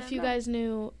didn't know Moana if you and guys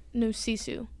knew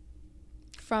Sisu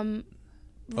from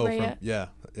Oh, Raya.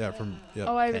 from from yeah.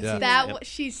 Oh, I haven't Yeah. seen That Yep.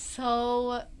 she's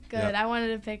so good. Yep. I wanted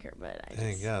to pick her, but I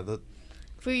Dang, just, yeah.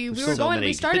 we There's were so going. many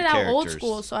We started good out old characters.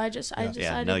 school, so I decided.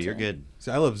 Yeah, no, you're to- good.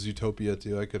 See, I love Zootopia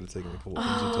too. I could have taken a couple from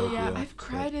Oh, Zootopia. yeah. I've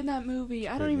cried in that movie.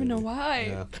 I don't Great even know movie.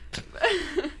 why.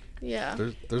 Yeah. Yeah.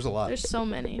 There's a lot. There's so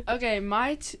many. Okay,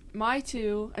 my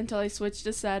two until I switched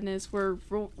to Sadness were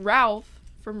Ralph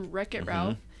from Wreck-It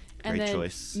Ralph, and Great then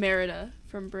choice. Merida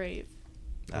from Brave.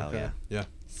 Oh, Okay. yeah. Yeah.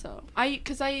 So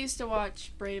because I used to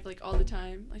watch Brave like all the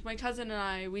time. Like my cousin and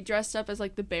I, we dressed up as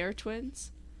like the Bear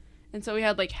Twins, and so we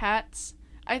had like hats.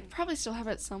 I probably still have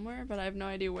it somewhere, but I have no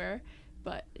idea where.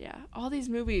 But yeah, all these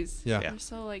movies. Yeah. They're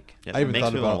so like. Yeah, I even makes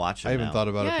thought me wanna about watch I them even now. thought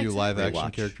about Yeah, a few live exactly.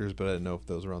 action Rewatch. characters, but I didn't know if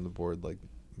those were on the board. Like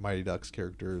Mighty Ducks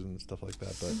characters and stuff like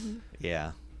that. But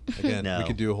Yeah. again, No. we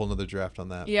could do a whole nother draft on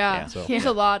that. Yeah. So There's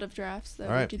a lot of drafts that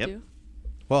All right. we could Yep. do.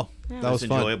 well, Yeah. that was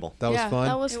fun. enjoyable. That was Yeah, fun.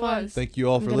 That was It fun. was. Thank you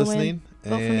all I'm for gonna win. listening. Vote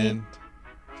for me. And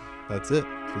that's it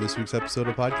for this week's episode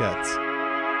of Podcasts.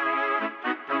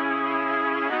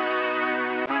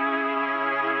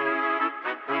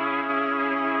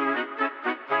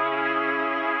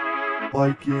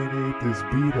 I can't eat this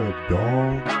beat up,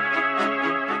 dog.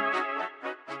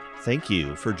 Thank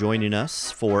you for joining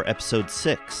us for episode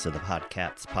 6 of the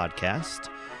Podcats podcast.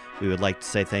 We would like to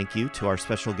say thank you to our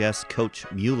special guests, Coach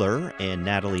Mueller and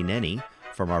Natalie Nenne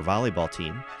from our volleyball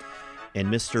team, and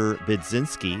Mr.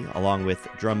 Budzinski, along with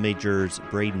drum majors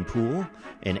Braden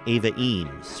and Ava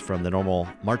Eames from the Normal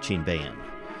Marching Band.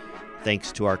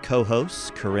 Thanks to our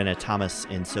co-hosts, Corinna Thomas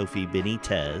and Sofi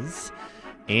Benitez,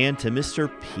 and to Mr.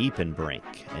 Piepenbrink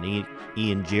and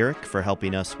Ian Jerick for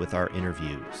helping us with our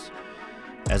interviews.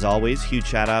 As always, huge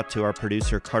shout out to our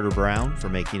producer Carter Brown for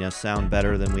making us sound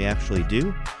better than we actually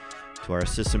do, to our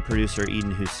assistant producer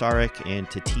Eden Husarek, and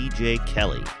to TJ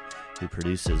Kelly, who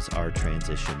produces our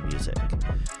transition music.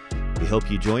 We hope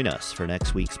you join us for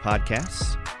next week's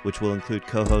podcast, which will include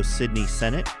co-hosts Sydney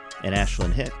Sennett and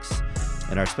Ashlyn Hicks,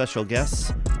 and our special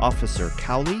guests, Officer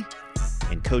Cowley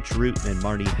and Coach Root and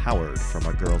Marty Howard from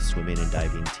our girls swimming and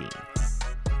diving team.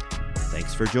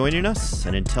 Thanks for joining us,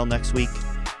 and until next week,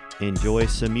 enjoy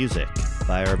some music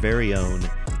by our very own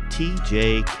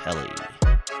TJ Kelly.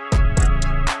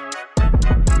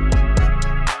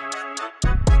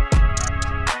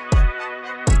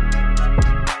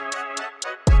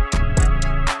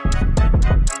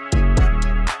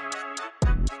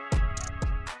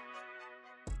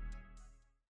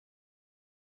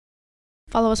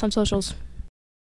 Follow us on socials.